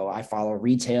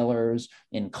retailers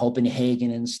in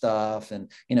Copenhagen and stuff, and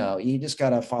you just got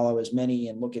to follow as many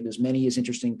and look at as many as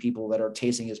interesting people that are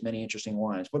tasting as many interesting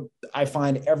wines. But I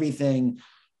find everything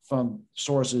from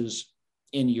sources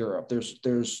in Europe.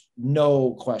 There's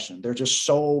no question. They're just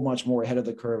so much more ahead of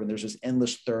the curve, and there's this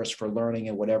endless thirst for learning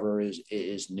and whatever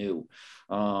is new.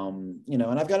 And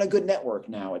I've got a good network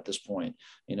now at this point.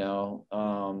 And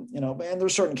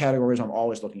there's certain categories I'm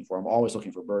always looking for. I'm always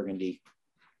looking for Burgundy.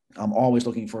 I'm always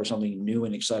looking for something new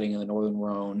and exciting in the Northern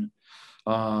Rhone.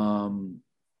 In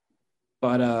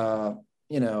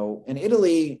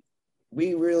Italy,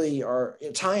 we really are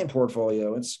Italian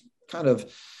portfolio. It's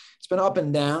been up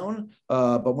and down.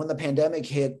 But when the pandemic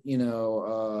hit,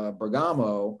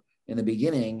 Bergamo in the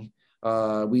beginning,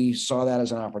 we saw that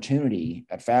as an opportunity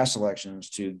at Fast Selections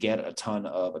to get a ton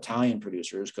of Italian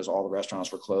producers, because all the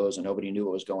restaurants were closed and nobody knew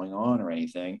what was going on or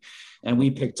anything. And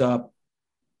we picked up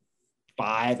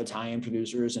 5 Italian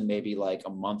producers in maybe like a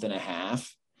month and a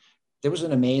half. There was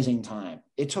an amazing time.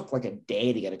 It took like a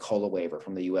day to get a COLA waiver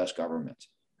from the US government.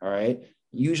 All right.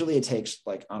 Usually it takes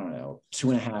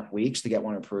 2.5 weeks to get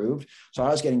one approved. So I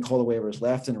was getting COLA waivers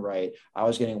left and right. I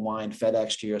was getting wine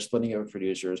FedEx to you, splitting it with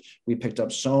producers. We picked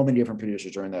up so many different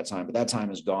producers during that time, but that time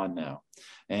is gone now.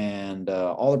 And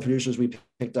all the producers we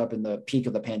picked up in the peak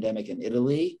of the pandemic in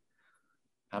Italy,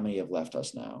 how many have left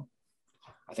us now?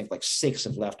 I think like 6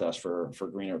 have left us for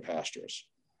greener pastures,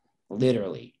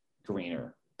 literally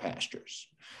greener pastures.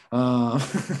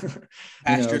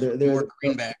 Pastures with more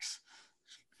greenbacks.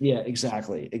 Yeah,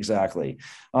 exactly. But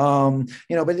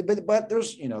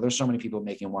there's so many people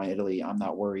making wine in Italy. I'm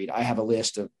not worried. I have a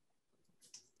list of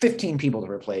 15 people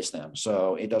to replace them,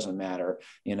 so it doesn't matter,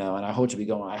 and I hope to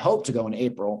go in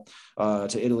April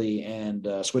to Italy and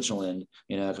Switzerland,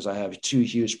 because I have 2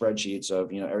 huge spreadsheets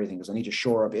of everything, because I need to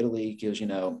shore up Italy, because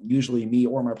usually me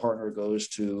or my partner goes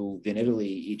to Italy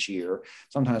each year.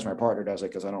 Sometimes my partner does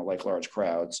it because I don't like large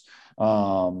crowds,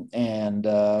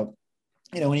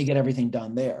 when you get everything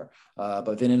done there.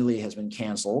 But Vin Italy has been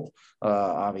canceled,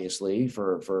 obviously,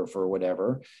 for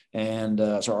whatever. And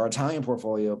so our Italian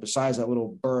portfolio, besides that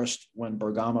little burst when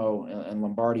Bergamo and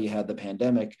Lombardy had the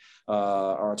pandemic,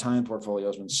 our Italian portfolio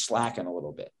has been slacking a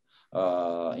little bit,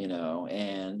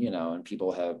 and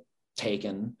people have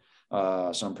taken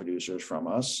some producers from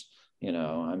us,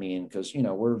 because,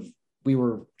 we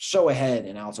were so ahead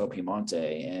in Alto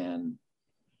Piemonte, and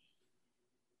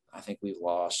I think we've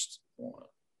lost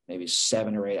maybe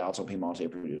 7 or 8 Alto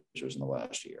Piemonte producers in the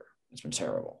last year. It's been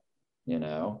terrible,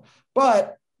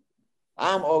 but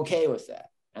I'm okay with that.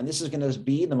 And this is going to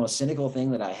be the most cynical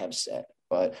thing that I have said,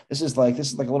 but this is like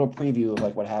a little preview of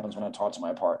like what happens when I talk to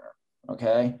my partner.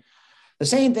 Okay. The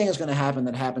same thing is going to happen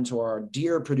that happened to our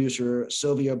dear producer,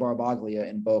 Silvia Barbaglia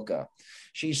in Boca.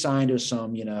 She signed as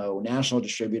some, national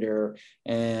distributor,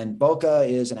 and Boca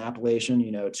is an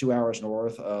appellation, 2 hours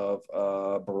north of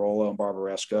Barolo and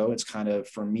Barbaresco. It's kind of,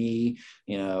 for me,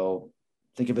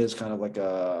 think of it as kind of like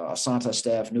a Santa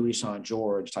Steph, Nuit Saint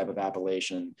George type of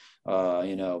appellation,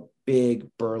 big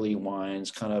burly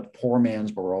wines, kind of poor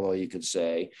man's Barolo, you could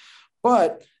say.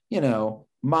 But,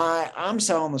 I'm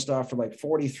selling the stuff for like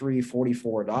 $43,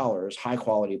 $44, high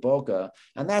quality Boca.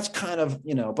 And that's kind of,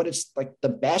 but it's like the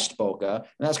best Boca.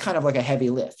 And that's kind of like a heavy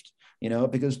lift,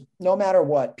 because no matter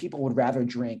what, people would rather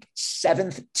drink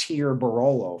 7th tier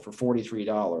Barolo for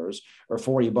 $43 or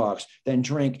 $40 than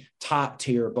drink top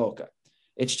tier Boca.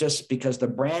 It's just because the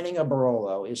branding of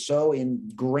Barolo is so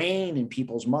ingrained in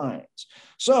people's minds.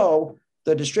 So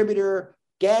the distributor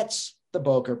gets the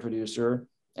Boca producer,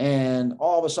 and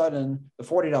all of a sudden, the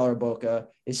 $40 Boca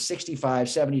is $65,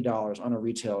 $70 on a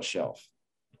retail shelf.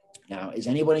 Now, is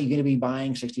anybody going to be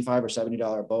buying $65 or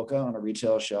 $70 Boca on a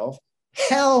retail shelf?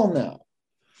 Hell no.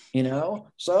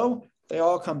 So they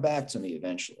all come back to me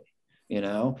eventually,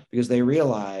 because they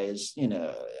realize,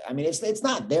 it's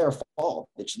not their fault.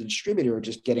 It's the distributor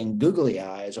just getting googly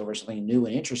eyes over something new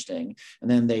and interesting. And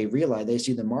then they realize, they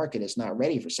see the market is not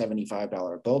ready for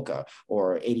 $75 Boca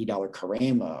or $80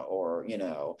 Carema, or,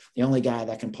 the only guy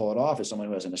that can pull it off is someone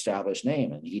who has an established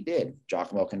name. And he did,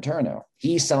 Giacomo Conterno.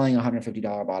 He's selling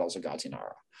 $150 bottles of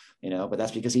Gattinara. But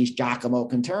that's because he's Giacomo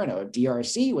Conterno. If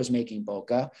DRC was making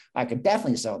Boca, I could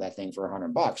definitely sell that thing for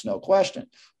 $100, no question.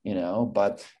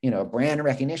 But brand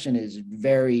recognition is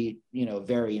very,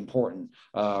 very important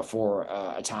for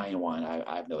Italian wine.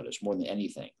 I've noticed more than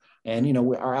anything. And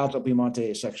our Alto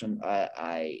Piemonte section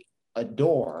I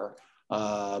adore,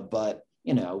 but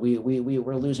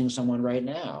we're losing someone right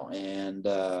now, and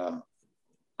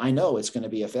I know it's going to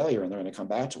be a failure, and they're going to come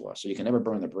back to us. So you can never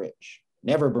burn the bridge.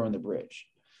 Never burn the bridge.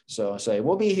 So I say,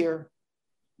 we'll be here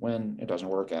when it doesn't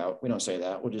work out. We don't say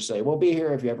that. We'll just say, we'll be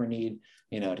here if you ever need,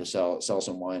 to sell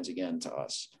some wines again to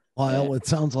us. Lyle, it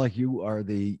sounds like you are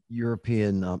the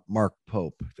European Mark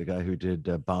Pope, the guy who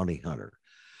did Bounty Hunter,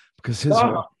 because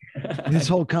his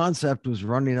whole concept was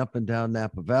running up and down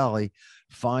Napa Valley,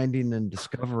 finding and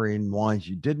discovering wines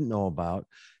you didn't know about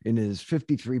in his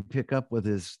 53 pickup with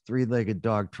his 3-legged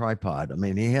dog tripod. I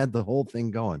mean, he had the whole thing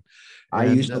going. I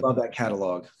used to love that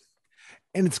catalog.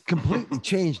 And it's completely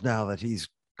changed now that he's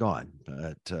gone.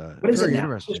 But what is it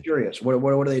now? I'm just curious. What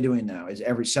are they doing now? Is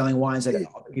every selling wines that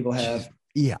people have?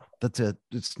 Yeah, that's it.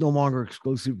 It's no longer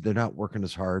exclusive. They're not working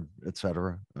as hard,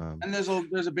 etc. And there's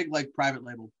a big like private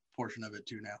label portion of it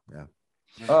too now. Yeah.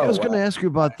 I was going to ask you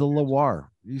about the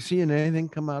Loire. You seeing anything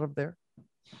come out of there?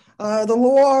 The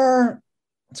Loire,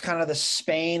 it's kind of the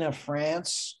Spain of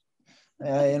France,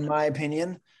 in my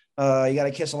opinion. You got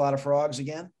to kiss a lot of frogs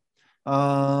again.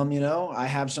 I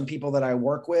have some people that I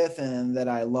work with and that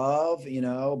I love,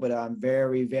 but I'm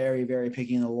very, very, very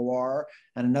picky in the Loire.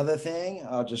 And another thing,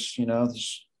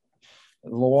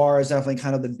 Loire is definitely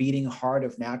kind of the beating heart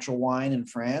of natural wine in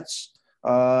France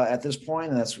at this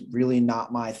point, and that's really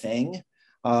not my thing.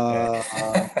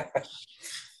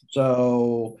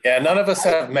 So yeah, none of us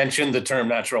have mentioned the term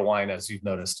natural wine, as you've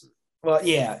noticed. Well,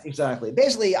 yeah, exactly.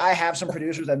 Basically, I have some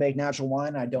producers that make natural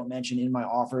wine. I don't mention in my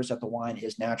offers that the wine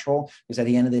is natural, because at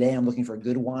the end of the day, I'm looking for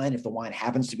good wine. If the wine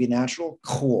happens to be natural,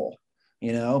 cool.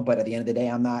 but at the end of the day,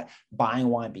 I'm not buying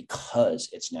wine because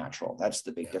it's natural. That's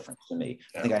the big difference to me.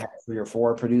 I think I have 3 or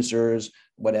 4 producers,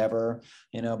 whatever,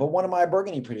 but one of my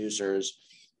Burgundy producers,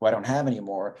 who I don't have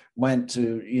anymore, went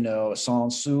to,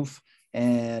 sans soufre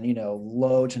and,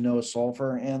 low to no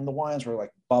sulfur. And the wines were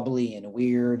like bubbly and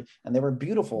weird. And they were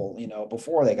beautiful,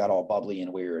 before they got all bubbly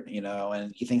and weird,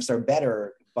 and he thinks they're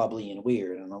better bubbly and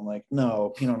weird. And I'm like,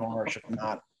 no, Pinot Noir should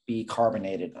not be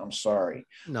carbonated. I'm sorry.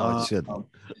 No, it shouldn't.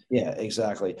 Yeah,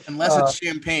 exactly. Unless it's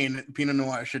champagne, Pinot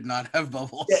Noir should not have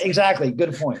bubbles. Yeah, exactly.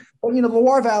 Good point. But, the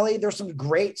Loire Valley, there's some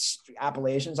great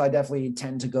appellations. I definitely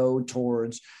tend to go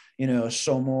towards,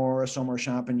 Saumur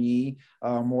Champagny,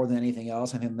 more than anything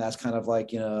else. I think that's kind of like,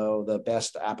 the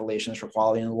best appellations for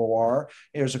quality in the Loire.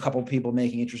 There's a couple of people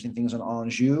making interesting things in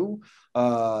Anjou,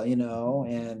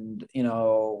 and,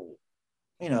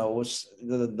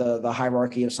 the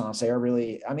hierarchy of Sancerre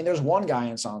really, I mean, there's one guy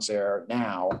in Sancerre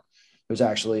now who's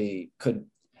actually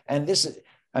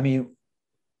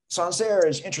Sancerre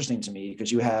is interesting to me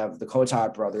because you have the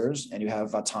Cotat brothers and you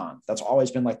have Vatan. That's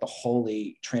always been like the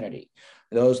holy trinity.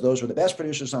 Those were the best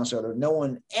producers of Sancerre. No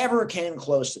one ever came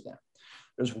close to them.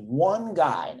 There's one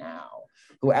guy now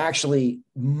who actually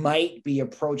might be the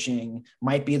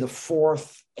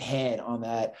 4th head on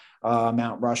that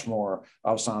Mount Rushmore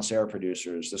of Sancerre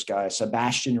producers. This guy,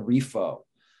 Sebastian Rifo.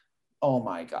 Oh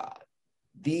my God.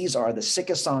 These are the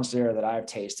sickest Sancerre that I've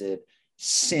tasted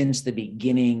since the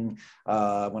beginning,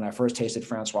 when I first tasted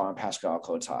Francois and Pascal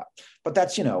Cotat. But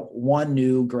that's, one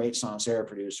new great Sancerre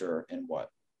producer in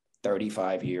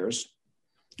 35 years.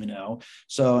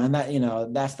 So, and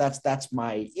that, that's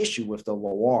my issue with the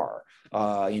Loire.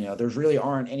 There's really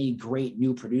aren't any great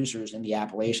new producers in the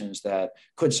appellations that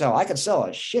could sell. I could sell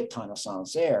a shit ton of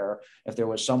Sancerre if there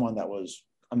was someone that was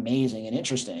amazing and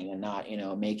interesting and not,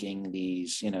 making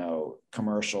these,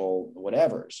 commercial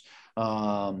whatevers.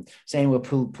 Same with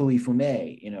Pouilly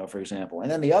Fumé, for example.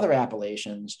 And then the other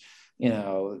appellations,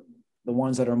 the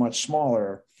ones that are much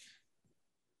smaller,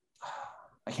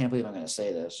 I can't believe I'm going to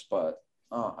say this, but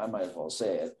I might as well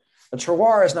say it. The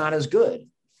terroir is not as good.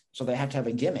 So they have to have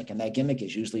a gimmick, and that gimmick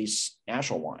is usually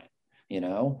natural wine.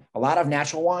 A lot of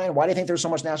natural wine. Why do you think there's so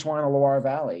much natural wine in the Loire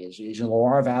Valley? Is the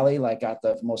Loire Valley got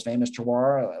the most famous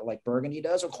terroir like Burgundy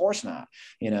does? Of course not,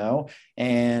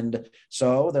 And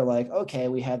so they're like, okay,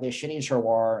 we have this shitty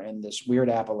terroir and this weird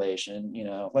appellation,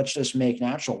 let's just make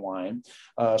natural wine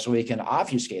so we can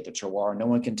obfuscate the terroir. No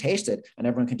one can taste it, and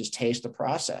everyone can just taste the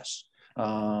process.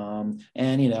 And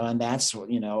that's,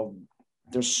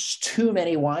 there's too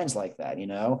many wines like that,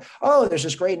 Oh, there's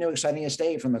this great new exciting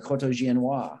estate from the Coteaux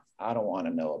Giennois. I don't want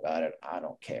to know about it. I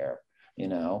don't care,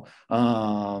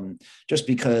 just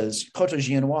because Coteaux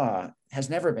Giennois has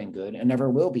never been good and never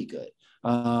will be good.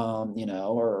 Or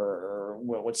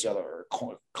what's the other?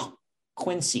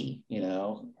 Quincy,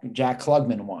 Jack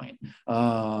Klugman wine,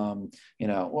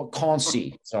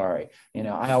 Quincy, sorry.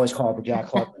 I always call it the Jack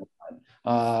Klugman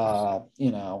wine.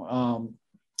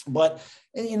 But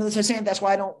that's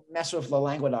why I don't mess with the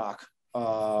Languedoc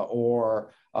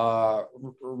or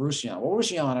Roussillon. Well,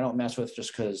 Roussillon I don't mess with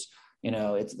just because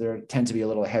they tend to be a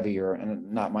little heavier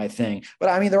and not my thing. But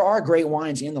I mean, there are great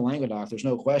wines in the Languedoc. There's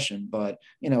no question. But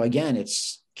again,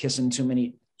 it's kissing too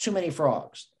many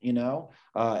frogs.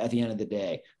 At the end of the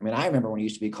day. I mean, I remember when it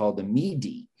used to be called the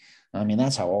Midi. I mean,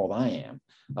 that's how old I am.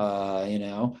 But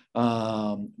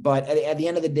at the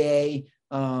end of the day,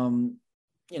 I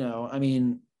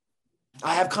mean,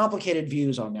 I have complicated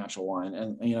views on natural wine,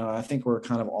 and I think we're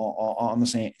kind of all on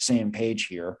the same page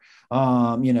here.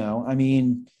 I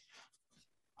mean,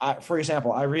 for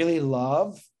example, I really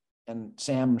love, and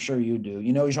Sam, I'm sure you do.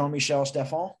 Jean-Michel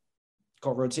Stephan,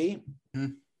 Côte Rôtie.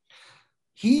 Mm-hmm.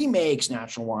 He makes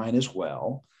natural wine as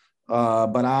well,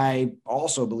 but I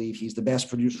also believe he's the best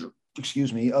producer,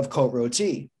 of Côte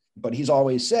Rôtie. But he's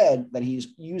always said that he's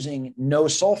using no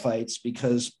sulfites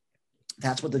because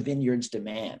that's what the vineyards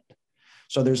demand.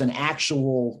 So there's an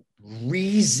actual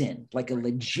reason, like a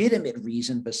legitimate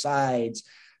reason, besides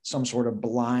some sort of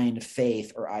blind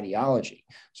faith or ideology.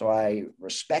 So I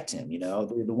respect him.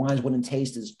 The wines wouldn't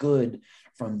taste as good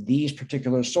from these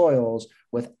particular soils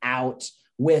without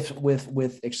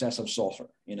with excessive sulfur.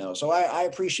 So I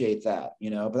appreciate that.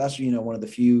 But that's one of the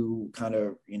few kind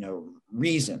of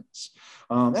reasons.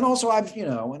 And also I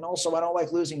don't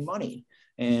like losing money.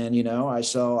 And,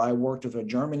 I worked with a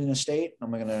German estate.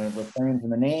 I'm going to refrain from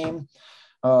the name.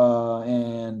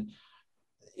 And,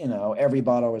 every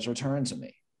bottle was returned to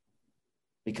me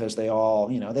because they all,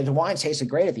 the wine tasted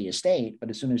great at the estate, but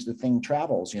as soon as the thing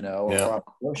travels, across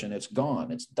the ocean, it's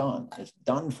gone, it's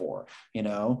done for,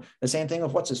 the same thing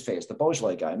with what's his face, the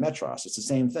Beaujolais guy, Metros. It's the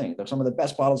same thing. Some of the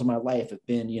best bottles of my life have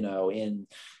been, in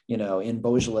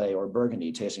Beaujolais or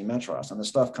Burgundy tasting Metros, and the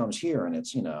stuff comes here and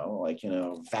it's,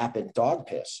 vapid dog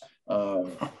piss.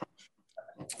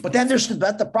 But then there's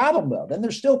the problem though. Then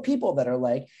there's still people that are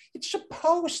like, it's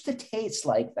supposed to taste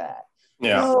like that.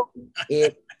 Yeah. No,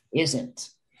 it isn't.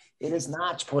 It is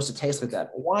not supposed to taste like that.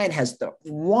 Wine has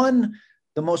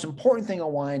the most important thing a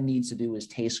wine needs to do is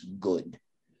taste good.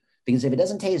 Because if it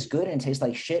doesn't taste good and it tastes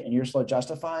like shit and you're still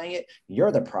justifying it,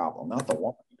 you're the problem, not the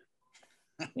wine.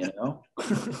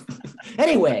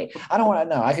 Anyway, I don't want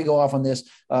to know. I could go off on this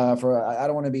I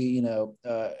don't want to be,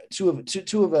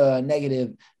 too of a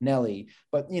negative Nelly,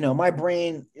 but my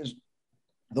brain is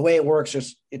the way it works.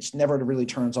 It's never really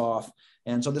turns off.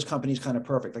 And so this company is kind of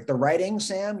perfect. Like the writing,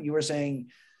 Sam, you were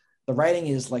saying the writing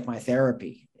is like my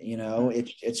therapy,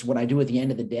 it's what I do at the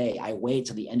end of the day. I wait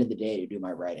till the end of the day to do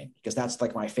my writing because that's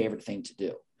like my favorite thing to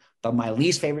do. But my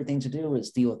least favorite thing to do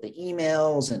is deal with the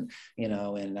emails and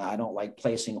I don't like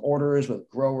placing orders with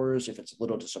growers if it's a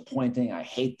little disappointing. I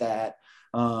hate that.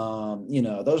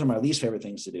 Those are my least favorite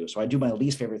things to do. So I do my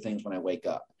least favorite things when I wake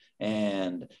up.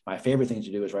 And my favorite thing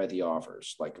to do is write the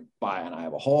offers, and I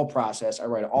have a whole process. I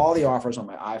write all the offers on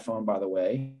my iPhone, by the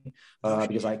way,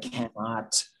 because I can't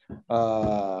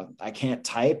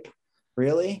type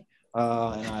really.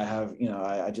 And I have,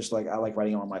 I like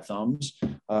writing on my thumbs.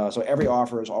 So every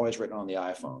offer is always written on the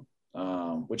iPhone,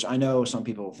 which I know some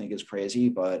people think is crazy,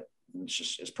 but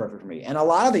it's perfect for me. And a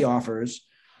lot of the offers,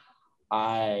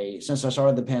 since I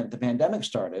started the pandemic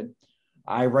started,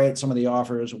 I write some of the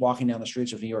offers walking down the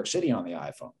streets of New York City on the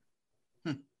iPhone.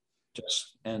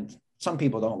 And some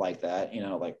people don't like that,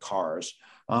 like cars.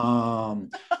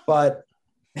 But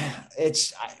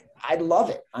I love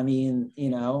it. I mean,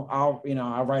 I'll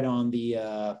write on the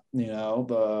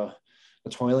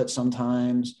toilet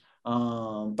sometimes.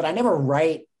 But I never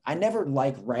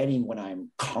like writing when I'm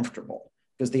comfortable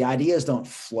because the ideas don't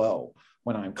flow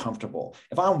when I'm comfortable.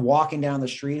 If I'm walking down the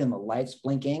street and the light's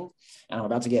blinking and I'm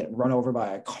about to get run over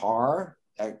by a car,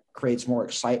 that creates more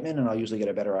excitement and I'll usually get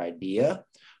a better idea.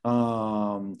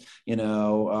 And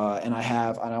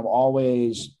I'm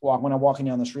always when I'm walking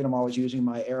down the street, I'm always using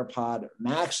my AirPod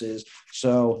Maxes.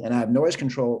 And I have noise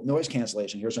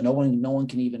cancellation here. So no one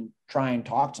can even try and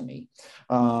talk to me.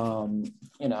 It's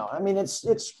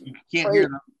you can't hear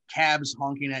the cabs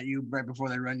honking at you right before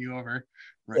they run you over.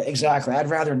 Right. Yeah, exactly. I'd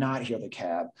rather not hear the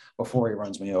cab before he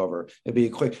runs me over. It'd be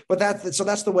quick, but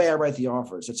that's the way I write the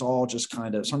offers. It's all just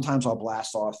kind of, sometimes I'll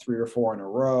blast off 3 or 4 in a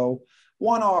row.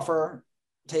 One offer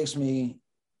takes me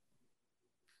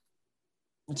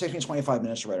 25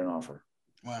 minutes to write an offer.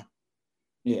 Wow.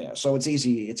 Yeah. So it's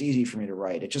easy for me to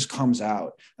write. It just comes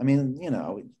out. I mean,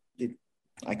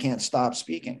 I can't stop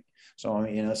speaking. So,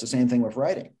 it's the same thing with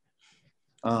writing.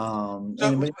 How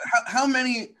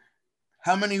many,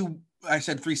 I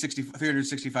said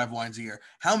 365 wines a year.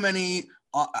 How many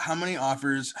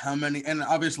offers, and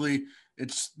obviously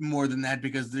it's more than that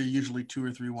because they're usually 2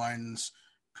 or 3 wines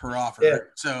per offer. Yeah.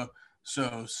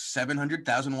 So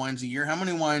 700,000 wines a year. How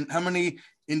many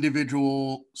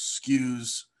individual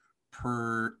SKUs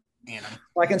per annum?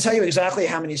 Well, I can tell you exactly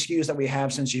how many SKUs that we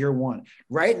have since year 1.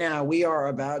 Right now, we are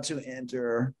about to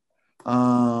enter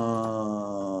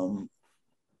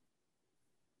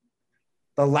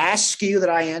the last SKU that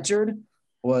I entered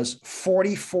was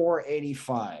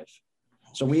 4485.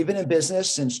 So we've been in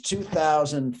business since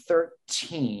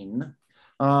 2013.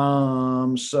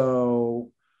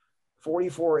 So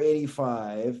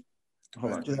 4485.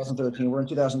 Hold on, 2013. We're in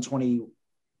 2020.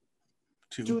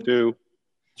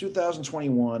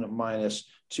 2021 minus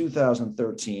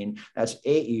 2013. That's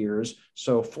 8 years.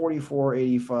 So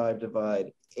 4485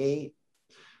 divide 8.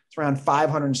 It's around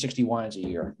 560 wines a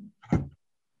year.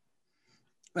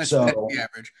 That's the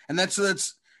average, and that's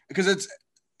because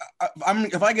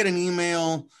if I get an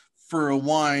email for a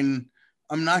wine,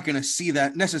 I'm not going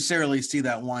to necessarily see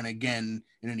that wine again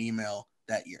in an email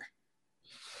that year.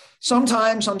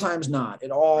 Sometimes not.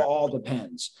 It all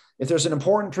depends. If there's an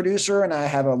important producer and I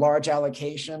have a large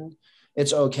allocation,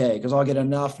 it's okay because I'll get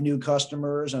enough new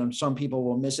customers, and some people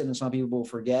will miss it and some people will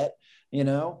forget. Like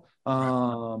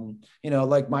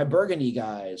my Burgundy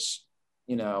guys.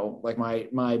 Like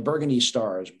my Burgundy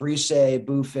stars, Brisset,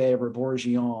 Buffet,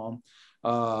 Bourguignon.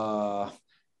 I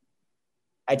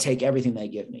take everything they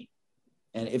give me.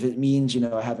 And if it means,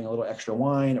 having a little extra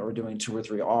wine or doing 2 or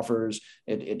 3 offers,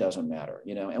 it doesn't matter,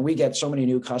 and we get so many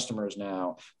new customers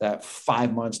now that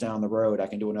 5 months down the road, I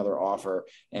can do another offer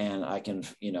and I can,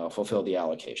 fulfill the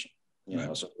allocation. you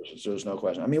know, so there's no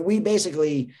question. I mean, we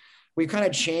kind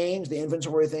of changed the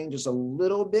inventory thing just a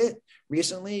little bit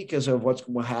recently because of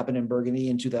what happened in Burgundy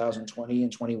in 2020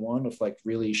 and 21 with like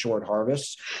really short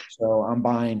harvests. So I'm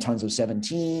buying tons of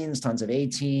 17s, tons of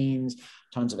 18s,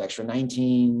 tons of extra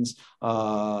 19s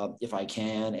if I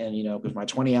can. And, you know, because my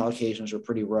 20 allocations are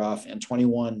pretty rough, and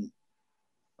 21,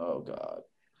 oh God,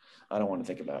 I don't want to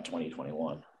think about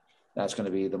 2021. That's going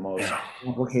to be the most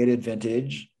complicated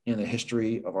vintage in the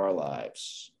history of our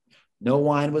lives. No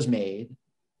wine was made.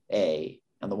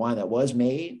 And the wine that was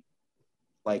made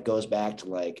like goes back to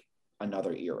like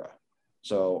another era.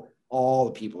 So all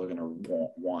the people are going to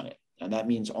want it. And that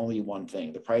means only one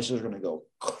thing. The prices are going to go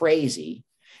crazy.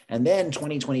 And then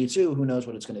 2022, who knows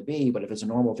what it's going to be, but if it's a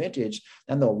normal vintage,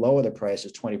 then they'll lower the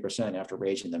prices 20% after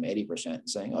raising them 80% and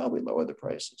saying, oh, we lowered the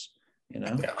prices, you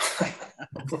know? Yeah.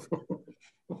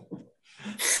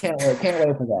 Can't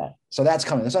wait for that. So that's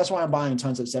coming. So that's why I'm buying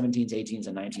tons of 17s, 18s,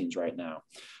 and 19s right now.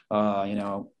 You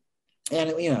know,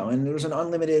 and there's an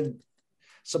unlimited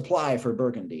supply for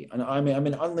Burgundy. And I'm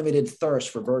an unlimited thirst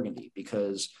for Burgundy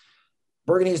because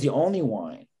Burgundy is the only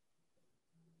wine.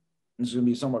 This is going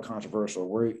to be somewhat controversial.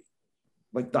 Where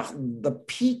like the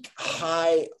peak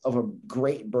high of a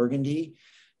great Burgundy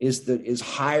is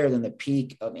higher than the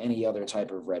peak of any other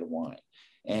type of red wine,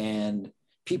 and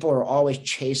people are always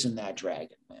chasing that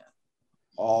dragon, man.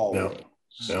 Always.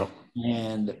 Yeah.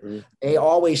 And they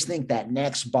always think that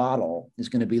next bottle is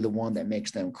going to be the one that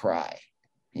makes them cry,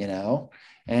 you know?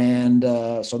 And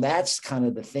so that's kind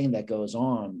of the thing that goes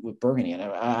on with Burgundy. And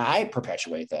I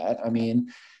perpetuate that. I mean,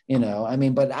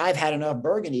 but I've had enough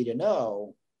Burgundy to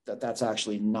know that that's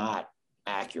actually not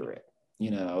accurate.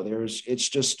 You know,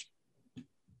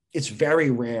 it's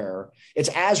very rare. It's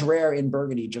as rare in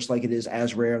Burgundy, just like it is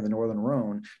as rare in the Northern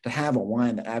Rhone, to have a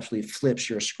wine that actually flips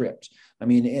your script. I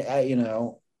mean, I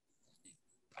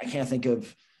can't think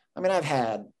of, I've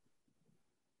had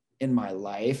in my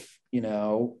life,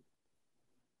 maybe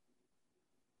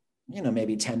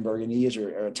 10 Burgundies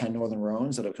or 10 Northern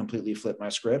Rhones that have completely flipped my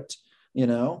script,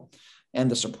 and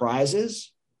the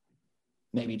surprises,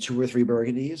 maybe 2 or 3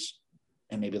 Burgundies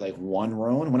and maybe like 1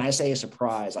 Rhone. When I say a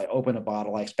surprise, I open a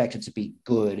bottle, I expect it to be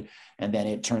good, and then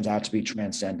it turns out to be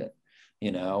transcendent.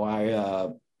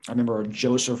 I remember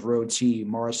Joseph Roti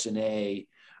Marcinet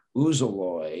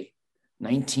Ouzoloy,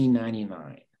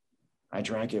 1999. I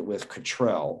drank it with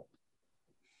Cottrell.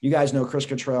 You guys know Chris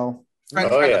Cottrell? Friend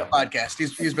of the podcast.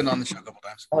 He's been on the show a couple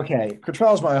times. Okay,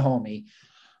 Cottrell's my homie.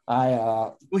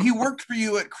 Well, he worked for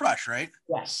you at Crush, right?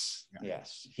 Yes,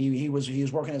 yes. He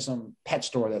was working at some pet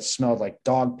store that smelled like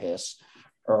dog piss,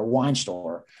 or a wine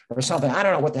store or something. I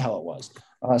don't know what the hell it was.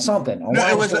 Something. No,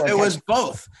 it was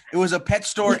both. It was a pet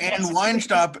store and wine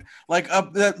shop. Like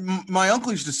my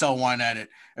uncle used to sell wine at it.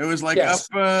 It was like up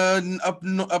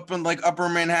in like Upper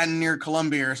Manhattan near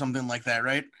Columbia or something like that,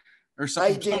 right? Or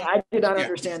something. I did not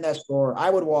understand that store. I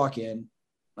would walk in,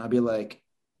 I'd be like,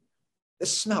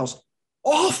 "This smells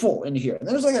awful in here." And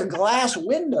there's like a glass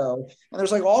window, and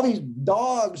there's like all these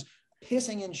dogs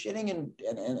pissing and shitting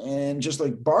and just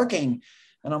like barking.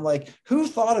 And I'm like, who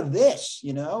thought of this?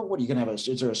 What are you gonna have?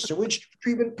 Is there a sewage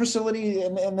treatment facility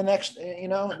in the next?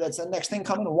 That's the next thing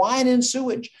coming. Wine and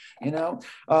sewage. But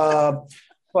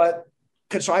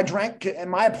so I drank,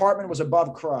 and my apartment was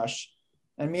above Crush,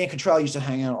 and me and Cottrell used to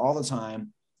hang out all the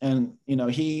time. And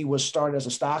he was started as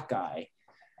a stock guy,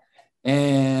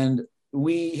 and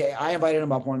I invited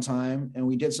him up one time, and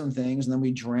we did some things, and then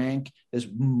we drank this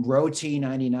Roti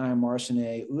 99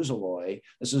 Marcinet Ouzoloy.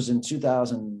 This was in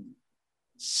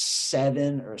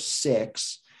 2007 or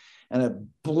 6, and it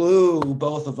blew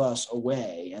both of us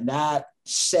away. And that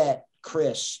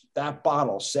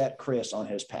bottle set Chris on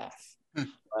his path.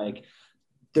 Like,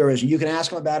 you can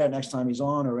ask him about it next time he's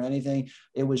on or anything.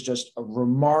 It was just a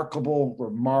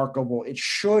remarkable. It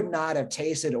should not have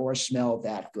tasted or smelled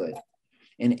that good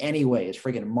in any way. It's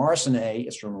freaking Marcinet.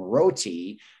 It's from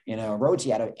Roti.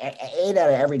 Roti out of 8 out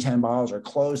of every 10 bottles are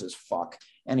closed as fuck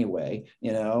anyway.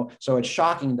 So it's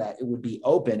shocking that it would be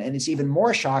open, and it's even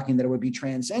more shocking that it would be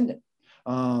transcendent.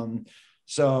 But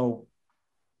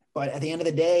at the end of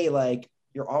the day, like,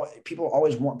 people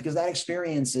always want, because that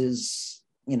experience is,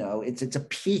 it's a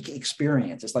peak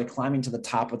experience. It's like climbing to the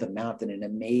top of the mountain, an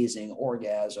amazing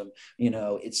orgasm.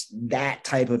 It's that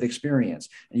type of experience,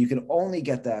 and you can only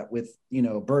get that with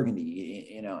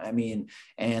Burgundy.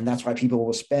 And that's why people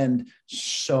will spend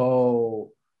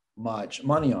so much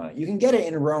money on it. You can get it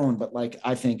in Rhone, but like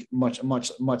I think much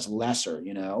lesser.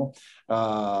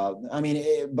 I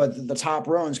mean, but the top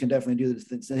Rhones can definitely do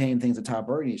the same things the top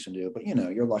Burgundies can do. But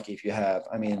you're lucky if you have.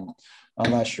 I mean,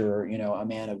 unless you're a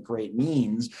man of great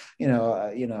means,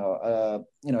 a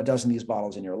dozen of these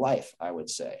bottles in your life, I would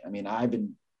say. I mean, I've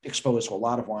been exposed to a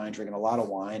lot of wine, drinking a lot of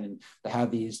wine, and to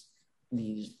have these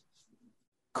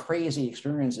crazy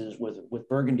experiences with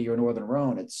Burgundy or Northern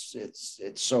Rhone, it's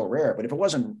so rare. But if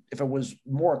it was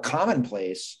more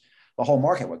commonplace, the whole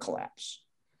market would collapse.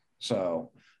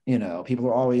 So people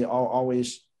are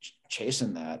always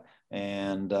chasing that,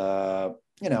 and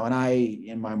and I,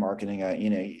 in my marketing, I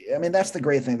mean, that's the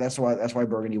great thing. That's why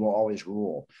Burgundy will always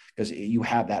rule, because you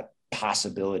have that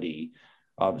possibility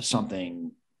of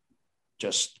something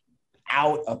just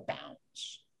out of bounds.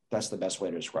 That's the best way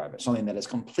to describe it. Something that is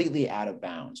completely out of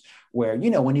bounds, where,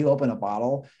 when you open a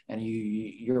bottle and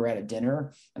you're at a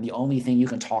dinner and the only thing you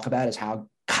can talk about is how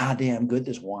goddamn good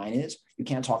this wine is. You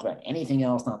can't talk about anything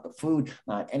else, not the food,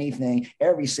 not anything.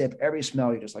 Every sip, every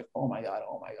smell, you're just like, oh my God,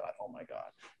 oh my God, oh my God.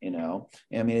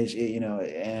 I mean,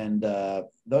 and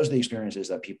those are the experiences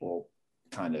that people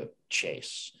kind of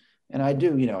chase. And I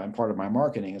do, and part of my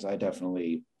marketing is I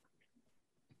definitely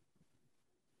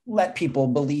let people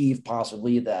believe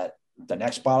possibly that the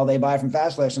next bottle they buy from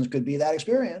Fast Selections could be that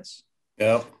experience.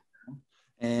 Yep.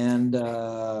 And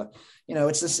it's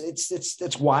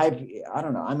why, I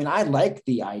don't know. I mean, I like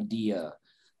the idea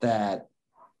that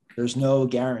there's no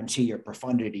guarantee or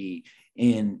profundity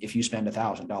in if you spend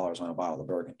 $1,000 on a bottle of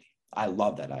Burgundy. I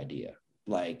love that idea,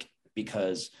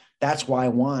 because that's why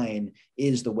wine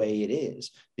is the way it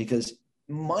is, because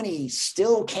money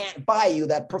still can't buy you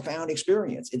that profound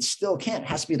experience. It still can't. It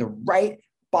has to be the right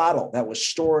bottle that was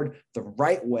stored the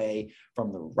right way,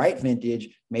 from the right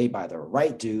vintage, made by the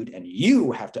right dude, and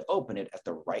you have to open it at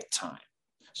the right time.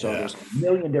 So there's a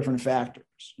million different factors,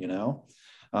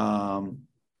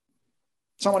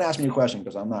 Someone asked me a question,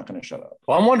 because I'm not going to shut up.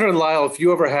 Well, I'm wondering, Lyle, if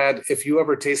you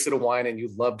ever tasted a wine and you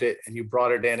loved it and you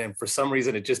brought it in, and for some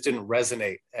reason it just didn't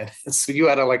resonate, and so you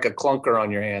had a clunker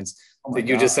on your hands that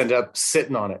you just ended up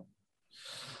sitting on it.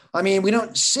 I mean, we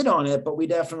don't sit on it, but we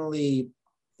definitely,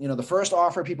 the first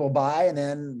offer people buy and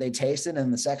then they taste it,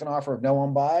 and the second offer, if no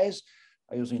one buys,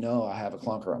 I usually know I have a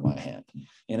clunker on my hand.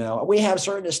 We have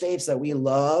certain estates that we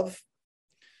love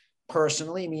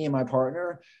personally, me and my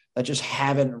partner, that just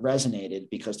haven't resonated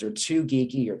because they're too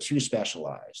geeky or too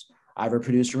specialized. I have a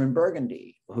producer in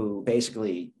Burgundy who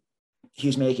basically,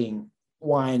 he's making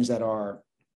wines that are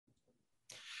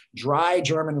dry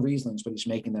German Rieslings, but he's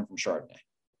making them from Chardonnay.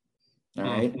 All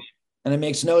right. And it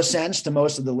makes no sense to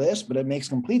most of the list, but it makes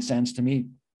complete sense to me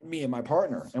and my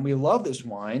partner. And we love this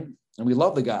wine and we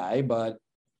love the guy, but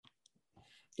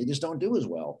they just don't do as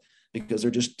well because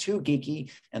they're just too geeky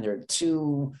and they're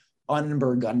too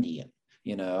un-Burgundian.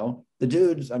 The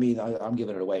dude's, I mean, I'm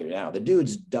giving it away now. The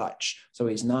dude's Dutch, so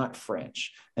he's not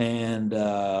French. And,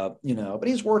 but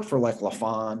he's worked for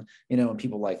Lafon, and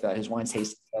people like that. His wines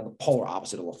taste the polar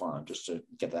opposite of Lafon, just to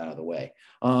get that out of the way.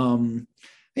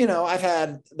 I've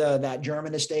had that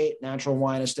German estate, natural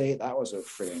wine estate. That was a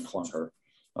friggin' clunker.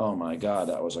 Oh my God,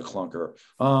 that was a clunker.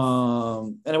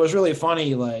 And it was really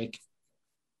funny.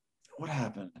 What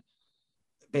happened?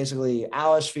 Basically,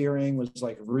 Alice Fearing was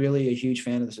really a huge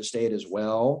fan of this estate as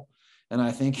well. And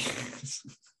I think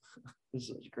this is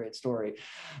a great story.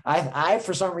 I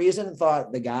for some reason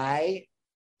thought the guy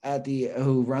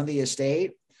who run the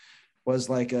estate was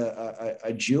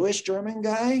a Jewish German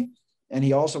guy. And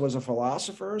he also was a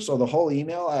philosopher. So the whole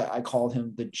email, I called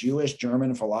him the Jewish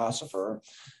German philosopher.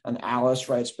 And Alice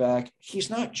writes back, he's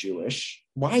not Jewish.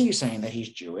 Why are you saying that he's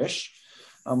Jewish?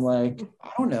 I'm like, I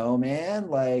don't know,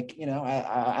 man.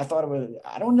 I thought it was,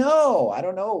 I don't know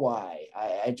why.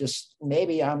 I just,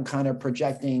 maybe I'm kind of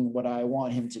projecting what I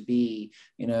want him to be,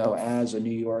 as a New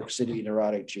York City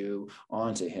neurotic Jew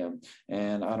onto him.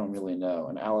 And I don't really know.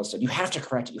 And Alice said, you have to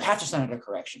correct it. You have to send it a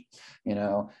correction, And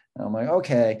I'm like,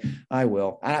 okay, I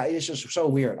will. It's just so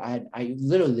weird. I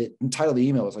literally, the title of the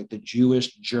email was the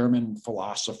Jewish German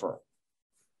philosopher.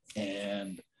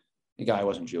 And the guy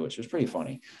wasn't Jewish. It was pretty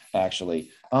funny,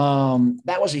 actually.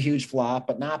 That was a huge flop,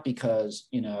 but not because,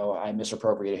 I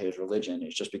misappropriated his religion.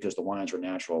 It's just because the wines were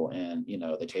natural and,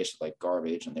 they tasted like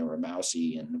garbage and they were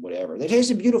mousy and whatever. They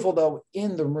tasted beautiful, though,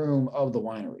 in the room of the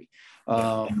winery.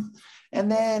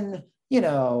 And then,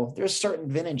 there's certain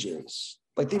vintages.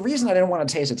 The reason I didn't want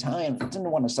to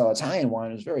didn't want to sell Italian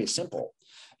wine is very simple.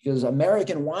 Because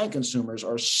American wine consumers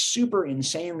are super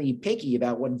insanely picky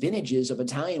about what vintages of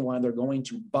Italian wine they're going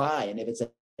to buy. And if it's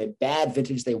a bad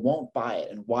vintage, they won't buy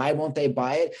it. And why won't they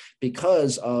buy it?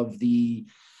 Because of the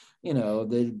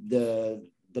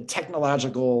the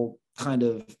technological kind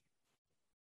of,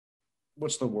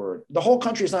 what's the word? The whole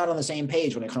country's not on the same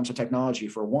page when it comes to technology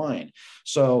for wine.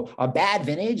 So a bad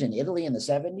vintage in Italy in the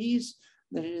 70s,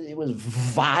 it was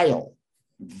vile.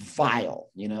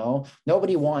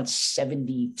 Nobody wants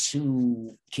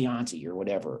 72 Chianti or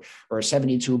whatever, or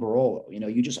 72 Barolo.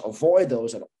 You just avoid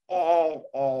those at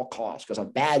all costs, because a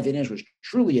bad vintage was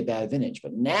truly a bad vintage.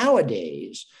 But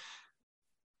nowadays,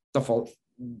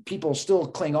 people still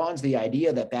cling on to the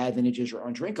idea that bad vintages are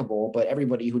undrinkable, but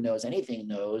everybody who knows anything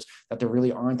knows that there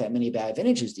really aren't that many bad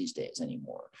vintages these days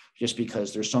anymore, just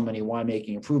because there's so many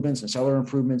winemaking improvements and cellar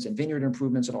improvements and vineyard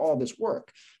improvements and all this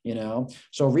work,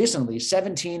 So recently,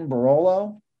 17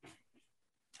 Barolo,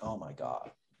 oh my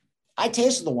God. I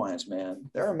tasted the wines,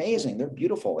 man. They're amazing. They're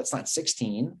beautiful. It's not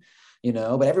 16,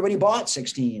 but everybody bought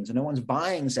 16s, and no one's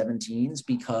buying 17s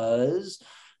because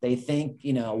they think,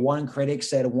 one critic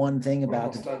said one thing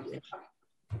about the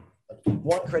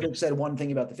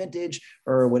vintage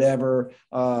or whatever.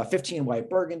 15 White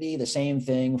Burgundy, the same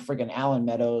thing. Friggin' Alan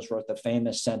Meadows wrote the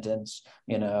famous sentence,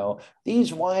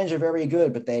 these wines are very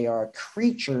good, but they are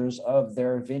creatures of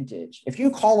their vintage. If you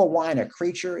call a wine a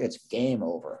creature, it's game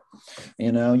over.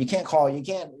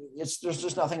 There's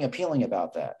just nothing appealing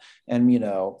about that. And,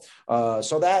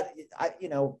 so that,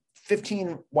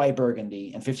 15 White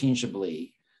Burgundy and 15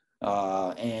 Chablis,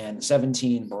 and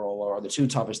 17 Barolo are the two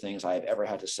toughest things I've ever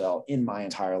had to sell in my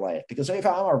entire life. Because if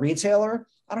I'm a retailer,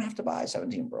 I don't have to buy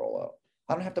 17 Barolo.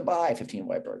 I don't have to buy 15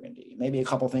 White Burgundy. Maybe a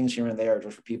couple things here and there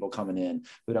just for people coming in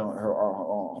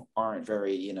who aren't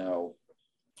very,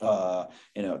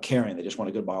 caring. They just want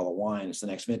a good bottle of wine. It's the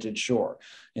next vintage, sure.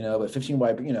 But 15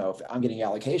 White, if I'm getting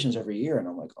allocations every year, and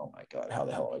I'm like, oh my God, how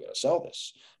the hell am I going to sell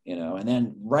this? And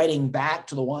then writing back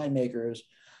to the winemakers,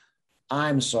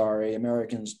 I'm sorry,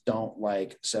 Americans don't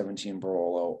like 17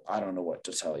 Barolo. I don't know what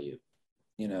to tell you.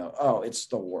 It's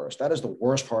the worst. That is the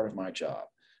worst part of my job,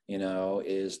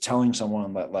 is telling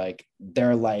someone that like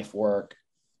their life work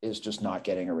is just not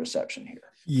getting a reception here.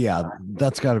 Yeah,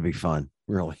 that's got to be fun,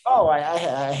 really. Oh,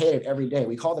 I hate it every day.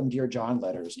 We call them Dear John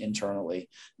letters internally.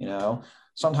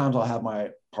 Sometimes I'll have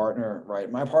my partner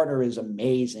write. My partner is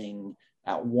amazing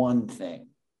at one thing.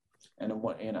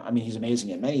 And he's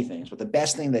amazing at many things, but the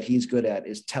best thing that he's good at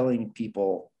is telling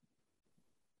people,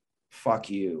 fuck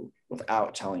you,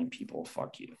 without telling people,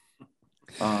 fuck you.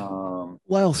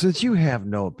 Well, since you have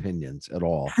no opinions at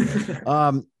all,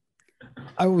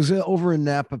 I was over in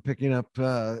Napa picking up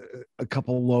a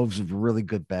couple loaves of really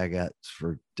good baguettes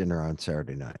for dinner on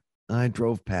Saturday night. I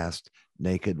drove past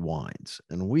Naked Wines,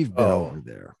 and we've been over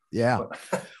there. Yeah.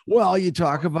 Well, you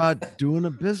talk about doing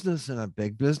a business and a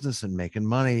big business and making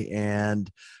money and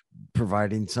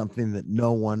providing something that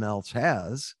no one else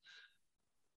has.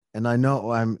 And I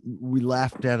know we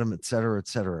laughed at them, et cetera, et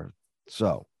cetera.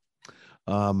 So,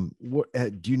 do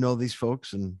you know these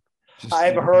folks? And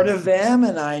I've heard of them,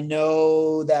 and I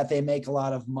know that they make a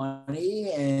lot of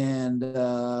money, and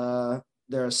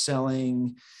they're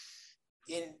selling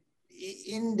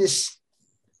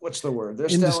what's the word? They're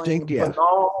selling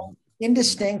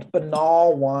indistinct,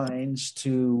 banal wines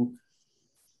to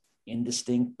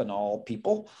indistinct, banal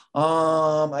people.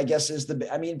 I guess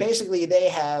basically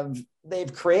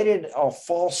they've created a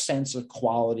false sense of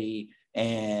quality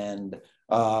and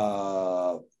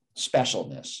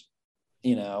specialness.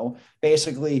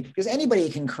 Basically, because anybody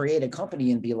can create a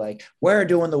company and be like, we're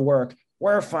doing the work,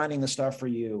 we're finding the stuff for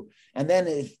you, and then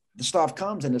if the stuff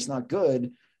comes and it's not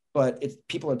good, but if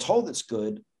people are told it's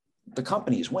good, the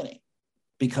company is winning,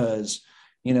 because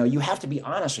you have to be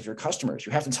honest with your customers.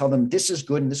 You have to tell them this is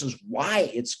good and this is why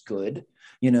it's good.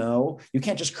 You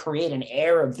can't just create an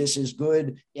air of this is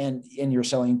good and you're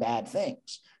selling bad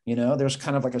things. There's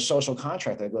kind of like a social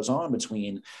contract that goes on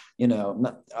between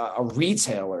a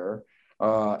retailer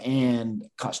and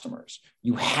customers.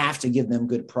 You have to give them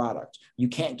good product. You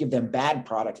can't give them bad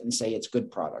product and say it's good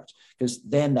product, because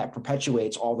then that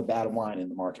perpetuates all the bad wine in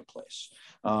the marketplace.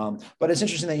 But it's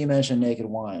interesting that you mentioned Naked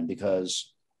Wine,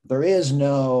 because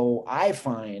I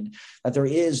find that there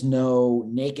is no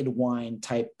Naked Wine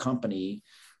type company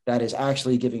that is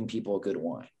actually giving people good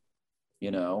wine.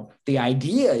 The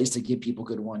idea is to give people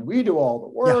good wine. We do all the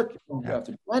work. You don't have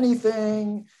to do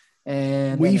anything.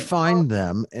 And we find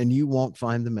them, and you won't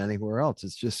find them anywhere else.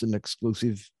 It's just an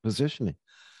exclusive positioning.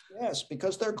 Yes,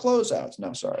 because they're closeouts.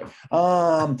 No, sorry.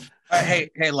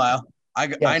 Hey, Lyle.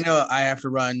 I know I have to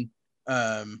run,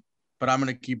 but I'm going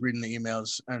to keep reading the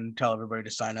emails and tell everybody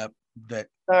to sign up. That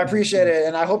I appreciate it,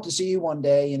 and I hope to see you one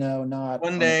day.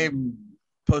 One day,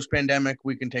 post-pandemic,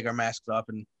 we can take our masks off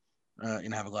and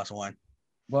have a glass of wine.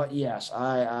 Well, yes,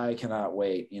 I cannot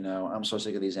wait. I'm so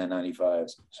sick of these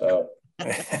N95s. So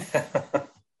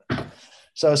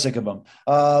So sick of them.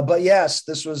 But yes,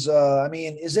 this was. I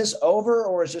mean, is this over,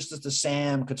 or is just the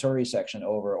Sam Katuri section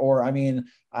over? Or I mean,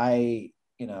 I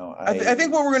think I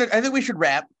think we should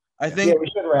wrap. I think we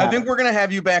should wrap. I think we're gonna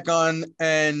have you back on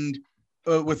and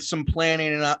with some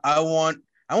planning, and I want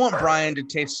Brian to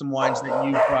taste some wines that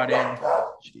you brought in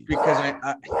because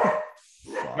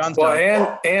John's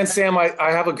well, and Sam, I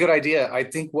have a good idea. I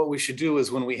think what we should do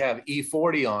is when we have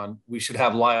E40 on, we should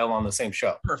have Lyle on the same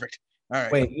show. Perfect. All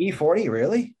right. Wait, E40,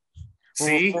 really?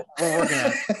 See, we're working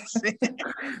on it.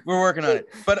 We're working on it.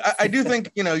 But I do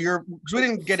think, because we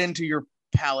didn't get into your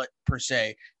palate per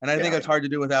se, and I think it's hard to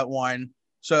do without wine.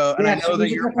 So, and I know that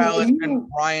your palate and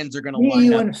Brian's are going to line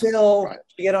you up. and Phil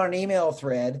to get on an email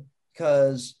thread,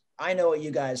 because I know what you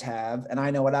guys have and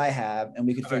I know what I have, and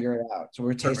we could figure it out. So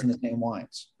we're tasting the same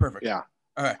wines. Perfect. Yeah.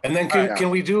 All right. And then can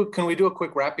we do a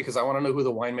quick wrap, because I want to know who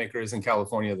the winemaker is in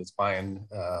California that's buying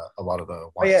a lot of the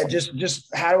wines. Oh yeah,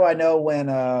 just how do I know when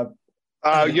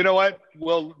you know what?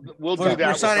 We'll do that.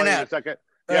 We're signing out in a second.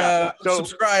 Yeah. So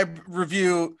subscribe,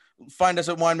 review, find us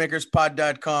at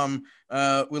winemakerspod.com.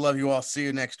 We love you all. See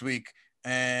you next week.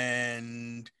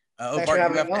 And Bart, you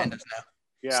have to end us now.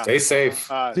 Yeah. Stay safe.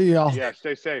 See y'all. Yeah,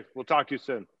 stay safe. We'll talk to you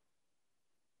soon.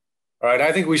 All right.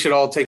 I think we should all take